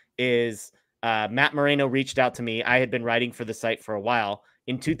this is Matt Moreno reached out to me. I had been writing for the site for a while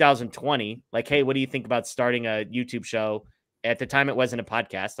in 2020. Like, hey, what do you think about starting a YouTube show? At the time, it wasn't a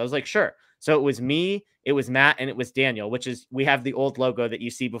podcast. I was like, sure. So it was me, it was Matt, and it was Daniel, which is, we have the old logo that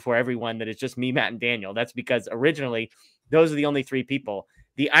you see before everyone that is just me, Matt, and Daniel. That's because originally those are the only 3 people.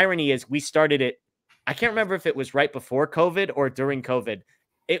 The irony is we started it, I can't remember if it was right before COVID or during COVID.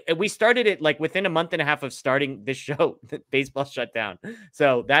 We started it like within a month and a half of starting this show, baseball shut down.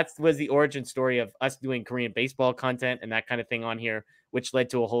 So that was the origin story of us doing Korean baseball content and that kind of thing on here, which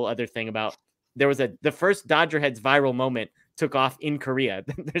led to a whole other thing about, there was the first DodgerHeads viral moment took off in Korea.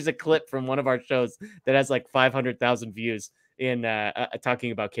 There's a clip from one of our shows that has like 500,000 views in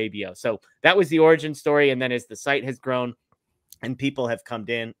talking about KBO. So that was the origin story. And then as the site has grown and people have come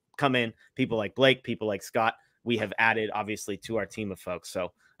in, people like Blake, people like Scott, we have added obviously to our team of folks.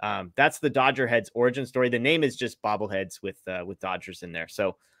 So that's the DodgerHeads origin story. The name is just bobbleheads with Dodgers in there.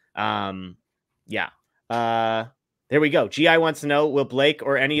 So yeah. There we go. GI wants to know, will Blake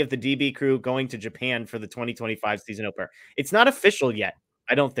or any of the DB crew going to Japan for the 2025 season opener? It's not official yet,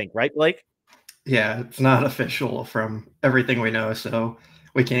 I don't think, right, Blake? Yeah, it's not official from everything we know, so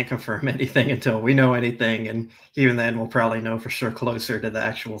we can't confirm anything until we know anything, and even then we'll probably know for sure closer to the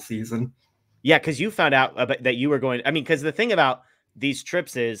actual season. Yeah, because you found out that you were going. I mean, because the thing about these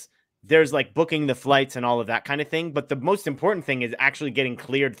trips is there's like booking the flights and all of that kind of thing. But the most important thing is actually getting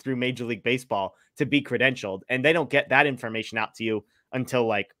cleared through Major League Baseball to be credentialed. And they don't get that information out to you until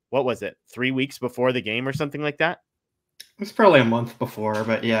like, what was it, 3 weeks before the game or something like that? It was probably a month before,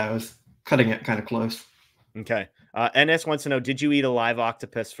 but yeah, I was cutting it kind of close. Okay. NS wants to know, did you eat a live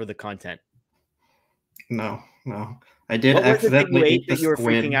octopus for the content? No. I did what accidentally eat that you were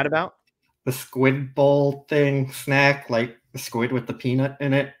freaking out about? The squid bowl thing snack, like the squid with the peanut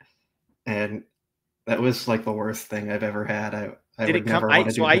in it. And that was like the worst thing I've ever had. I did it come? I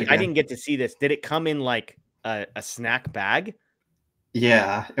didn't get to see this. Did it come in like a snack bag?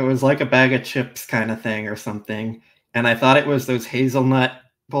 Yeah, it was like a bag of chips kind of thing or something. And I thought it was those hazelnut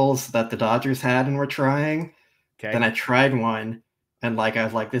bowls that the Dodgers had and were trying. Okay. Then I tried one and like I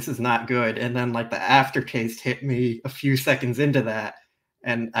was like, this is not good. And then like the aftertaste hit me a few seconds into that.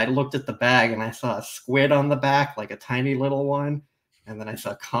 And I looked at the bag and I saw a squid on the back, like a tiny little one. And then I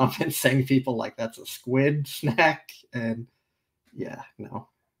saw comments saying people like, that's a squid snack. And yeah, no,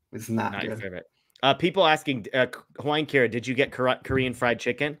 it was not good. Your favorite. People asking, Hawaiian Kira, did you get Korean fried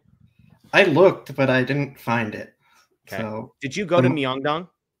chicken? I looked, but I didn't find it. Okay. So did you go to Myeongdong?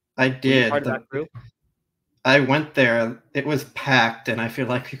 I did. I went there. It was packed, and I feel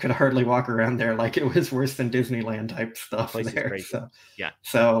like you could hardly walk around there. Like it was worse than Disneyland type stuff there. So yeah.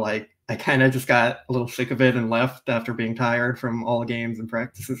 So like I kind of just got a little sick of it and left after being tired from all the games and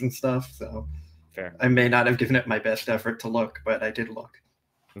practices and stuff. So fair. I may not have given it my best effort to look, but I did look.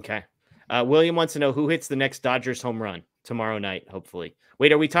 Okay. William wants to know who hits the next Dodgers home run tomorrow night, hopefully.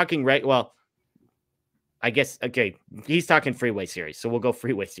 Wait, are we talking right? Well, I guess, okay. He's talking Freeway Series, so we'll go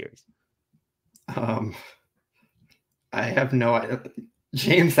Freeway Series. I have no idea.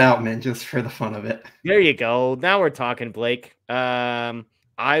 James Outman, just for the fun of it. There you go. Now we're talking, Blake. I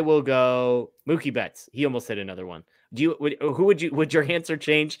will go Mookie Betts. He almost hit another one. Would your answer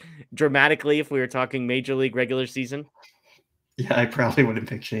change dramatically if we were talking Major League regular season? Yeah, I probably would have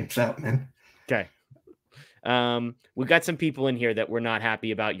picked James Outman. Okay. We got some people in here that were not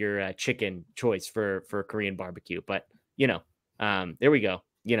happy about your chicken choice for Korean barbecue, but there we go.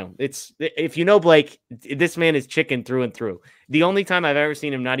 It's, if you know Blake, this man is chicken through and through. The only time I've ever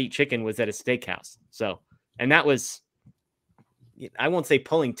seen him not eat chicken was at a steakhouse. So, and that was, I won't say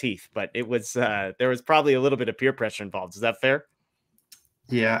pulling teeth, but it was, there was probably a little bit of peer pressure involved. Is that fair?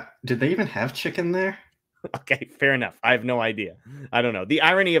 Yeah. Did they even have chicken there? Okay, fair enough. I have no idea. I don't know. The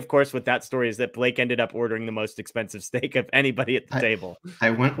irony, of course, with that story is that Blake ended up ordering the most expensive steak of anybody at the table. I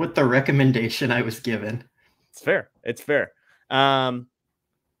went with the recommendation I was given. It's fair. It's fair.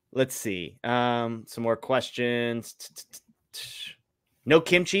 Let's see. Some more questions. No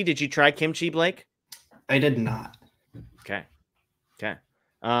kimchi. Did you try kimchi, Blake? I did not. Okay.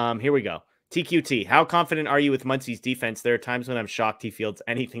 Here we go. TQT. How confident are you with Muncie's defense? There are times when I'm shocked he fields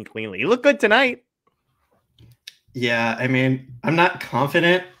anything cleanly. You look good tonight. Yeah, I mean, I'm not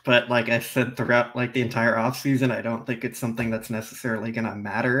confident, but like I said throughout like the entire offseason, I don't think it's something that's necessarily going to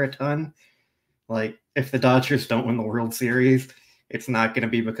matter a ton. Like if the Dodgers don't win the World Series, it's not going to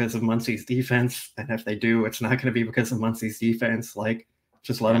be because of Muncie's defense. And if they do, it's not going to be because of Muncie's defense. Like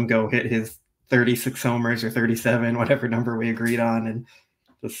just let him go hit his 36 homers or 37, whatever number we agreed on, and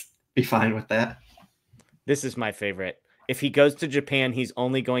just be fine with that. This is my favorite. If he goes to Japan, he's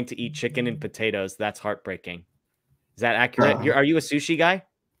only going to eat chicken and potatoes. That's heartbreaking. Is that accurate? Are you a sushi guy?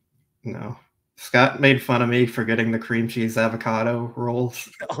 No. Scott made fun of me for getting the cream cheese avocado rolls.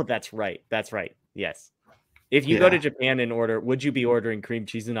 Oh, that's right. That's right. Yes. If you go to Japan and order, would you be ordering cream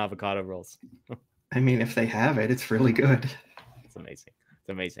cheese and avocado rolls? I mean, if they have it, it's really good. It's amazing. It's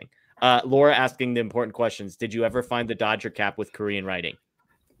amazing. Laura asking the important questions. Did you ever find the Dodger cap with Korean writing?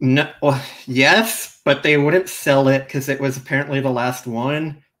 No, well, yes, but they wouldn't sell it because it was apparently the last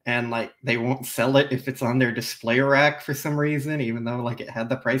one. And like they won't sell it if it's on their display rack for some reason, even though like it had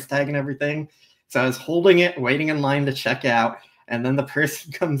the price tag and everything. So I was holding it, waiting in line to check out, and then the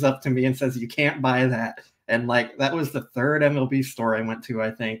person comes up to me and says, "You can't buy that." And like that was the third MLB store I went to,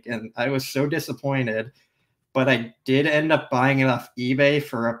 I think, and I was so disappointed. But I did end up buying it off eBay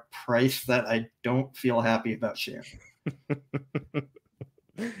for a price that I don't feel happy about sharing.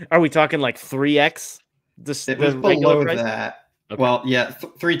 Are we talking like 3x? It was below price? that. Okay. Well, yeah,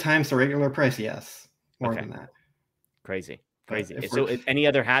 3 times the regular price, yes. More than that. Crazy. So any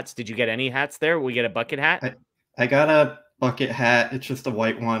other hats? Did you get any hats there? We get a bucket hat? I got a bucket hat. It's just a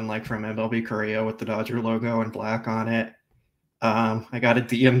white one, like from MLB Korea with the Dodger logo and black on it. I got a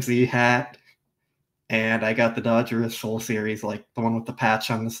DMZ hat. And I got the Dodgers Soul Series, like the one with the patch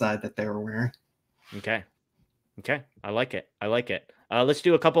on the side that they were wearing. Okay. I like it. Let's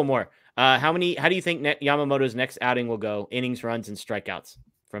do a couple more. How do you think Yamamoto's next outing will go? Innings, runs, and strikeouts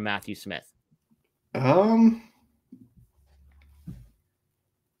from Matthew Smith. We're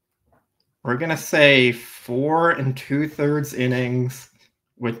gonna say 4 2/3 innings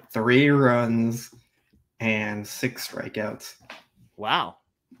with 3 runs and 6 strikeouts. Wow,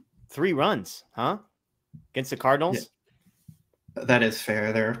 3 runs, huh? Against the Cardinals? Yeah. That is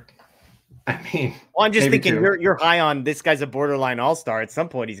fair. I mean, well, I'm just thinking you're high on this guy's a borderline all-star. At some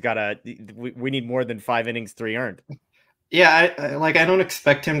point, he's got we need more than 5 innings, 3 earned. Yeah, I don't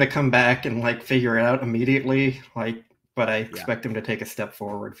expect him to come back and like figure it out immediately. But I expect him to take a step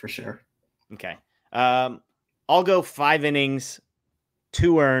forward for sure. Okay. I'll go 5 innings,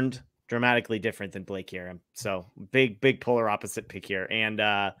 2 earned. Dramatically different than Blake here. So big polar opposite pick here. And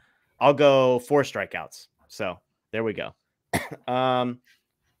I'll go 4 strikeouts. So there we go. All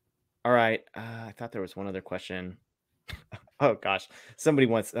right. I thought there was one other question. Oh gosh.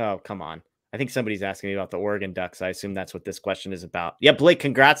 Oh, come on. I think somebody's asking me about the Oregon Ducks. I assume that's what this question is about. Yeah, Blake,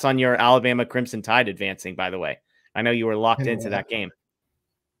 congrats on your Alabama Crimson Tide advancing, by the way. I know you were locked into that game.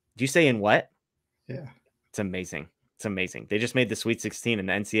 Did you say in what? Yeah. It's amazing. They just made the Sweet 16 in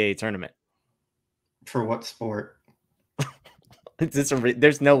the NCAA tournament. For what sport?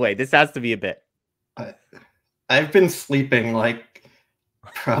 There's no way. This has to be a bit. I've been sleeping like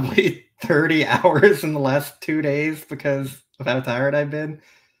probably 30 hours in the last 2 days because of how tired I've been.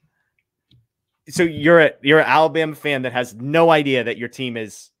 So you're an Alabama fan that has no idea that your team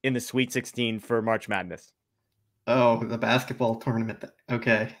is in the Sweet 16 for March Madness. Oh, the basketball tournament.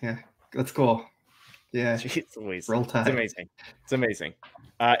 Okay, yeah, that's cool. Yeah, Roll Tide. It's amazing.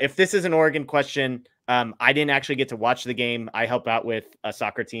 If this is an Oregon question, I didn't actually get to watch the game. I help out with a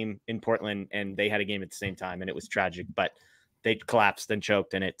soccer team in Portland, and they had a game at the same time, and it was tragic. But they collapsed and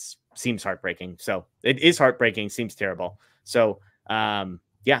choked, and it seems heartbreaking. So it is heartbreaking. Seems terrible. So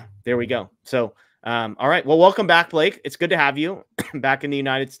yeah, there we go. So all right. Well, welcome back, Blake. It's good to have you back in the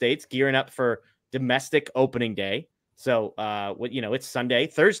United States, gearing up for domestic opening day. So, it's Sunday,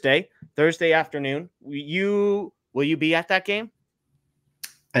 Thursday afternoon. Will you be at that game?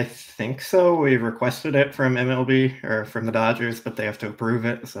 I think so. We requested it from MLB or from the Dodgers, but they have to approve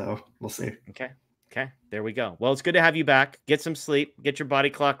it. So we'll see. Okay. There we go. Well, it's good to have you back. Get some sleep. Get your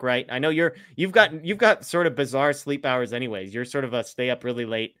body clock right. I know you've got sort of bizarre sleep hours anyways. You're sort of a stay up really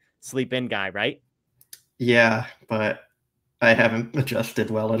late, sleep in guy, right? Yeah, but I haven't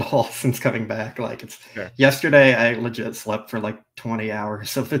adjusted well at all since coming back. Yesterday, I legit slept for like 20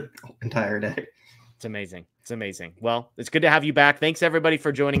 hours of the entire day. It's amazing. Well, it's good to have you back. Thanks everybody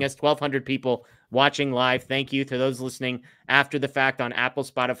for joining us. 1,200 people watching live. Thank you to those listening after the fact on Apple,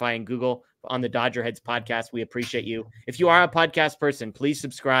 Spotify, and Google on the DodgerHeads podcast. We appreciate you. If you are a podcast person, please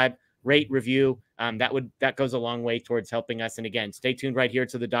subscribe, rate, review. That goes a long way towards helping us. And again, stay tuned right here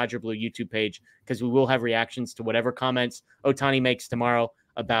to the Dodger Blue YouTube page because we will have reactions to whatever comments Ohtani makes tomorrow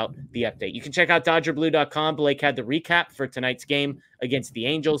about the update. You can check out DodgerBlue.com. Blake had the recap for tonight's game against the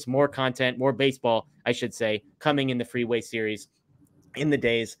Angels. More content, more baseball, I should say, coming in the Freeway Series in the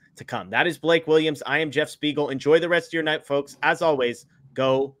days to come. That is Blake Williams. I am Jeff Spiegel. Enjoy the rest of your night, folks. As always,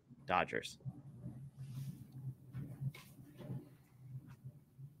 go Dodgers.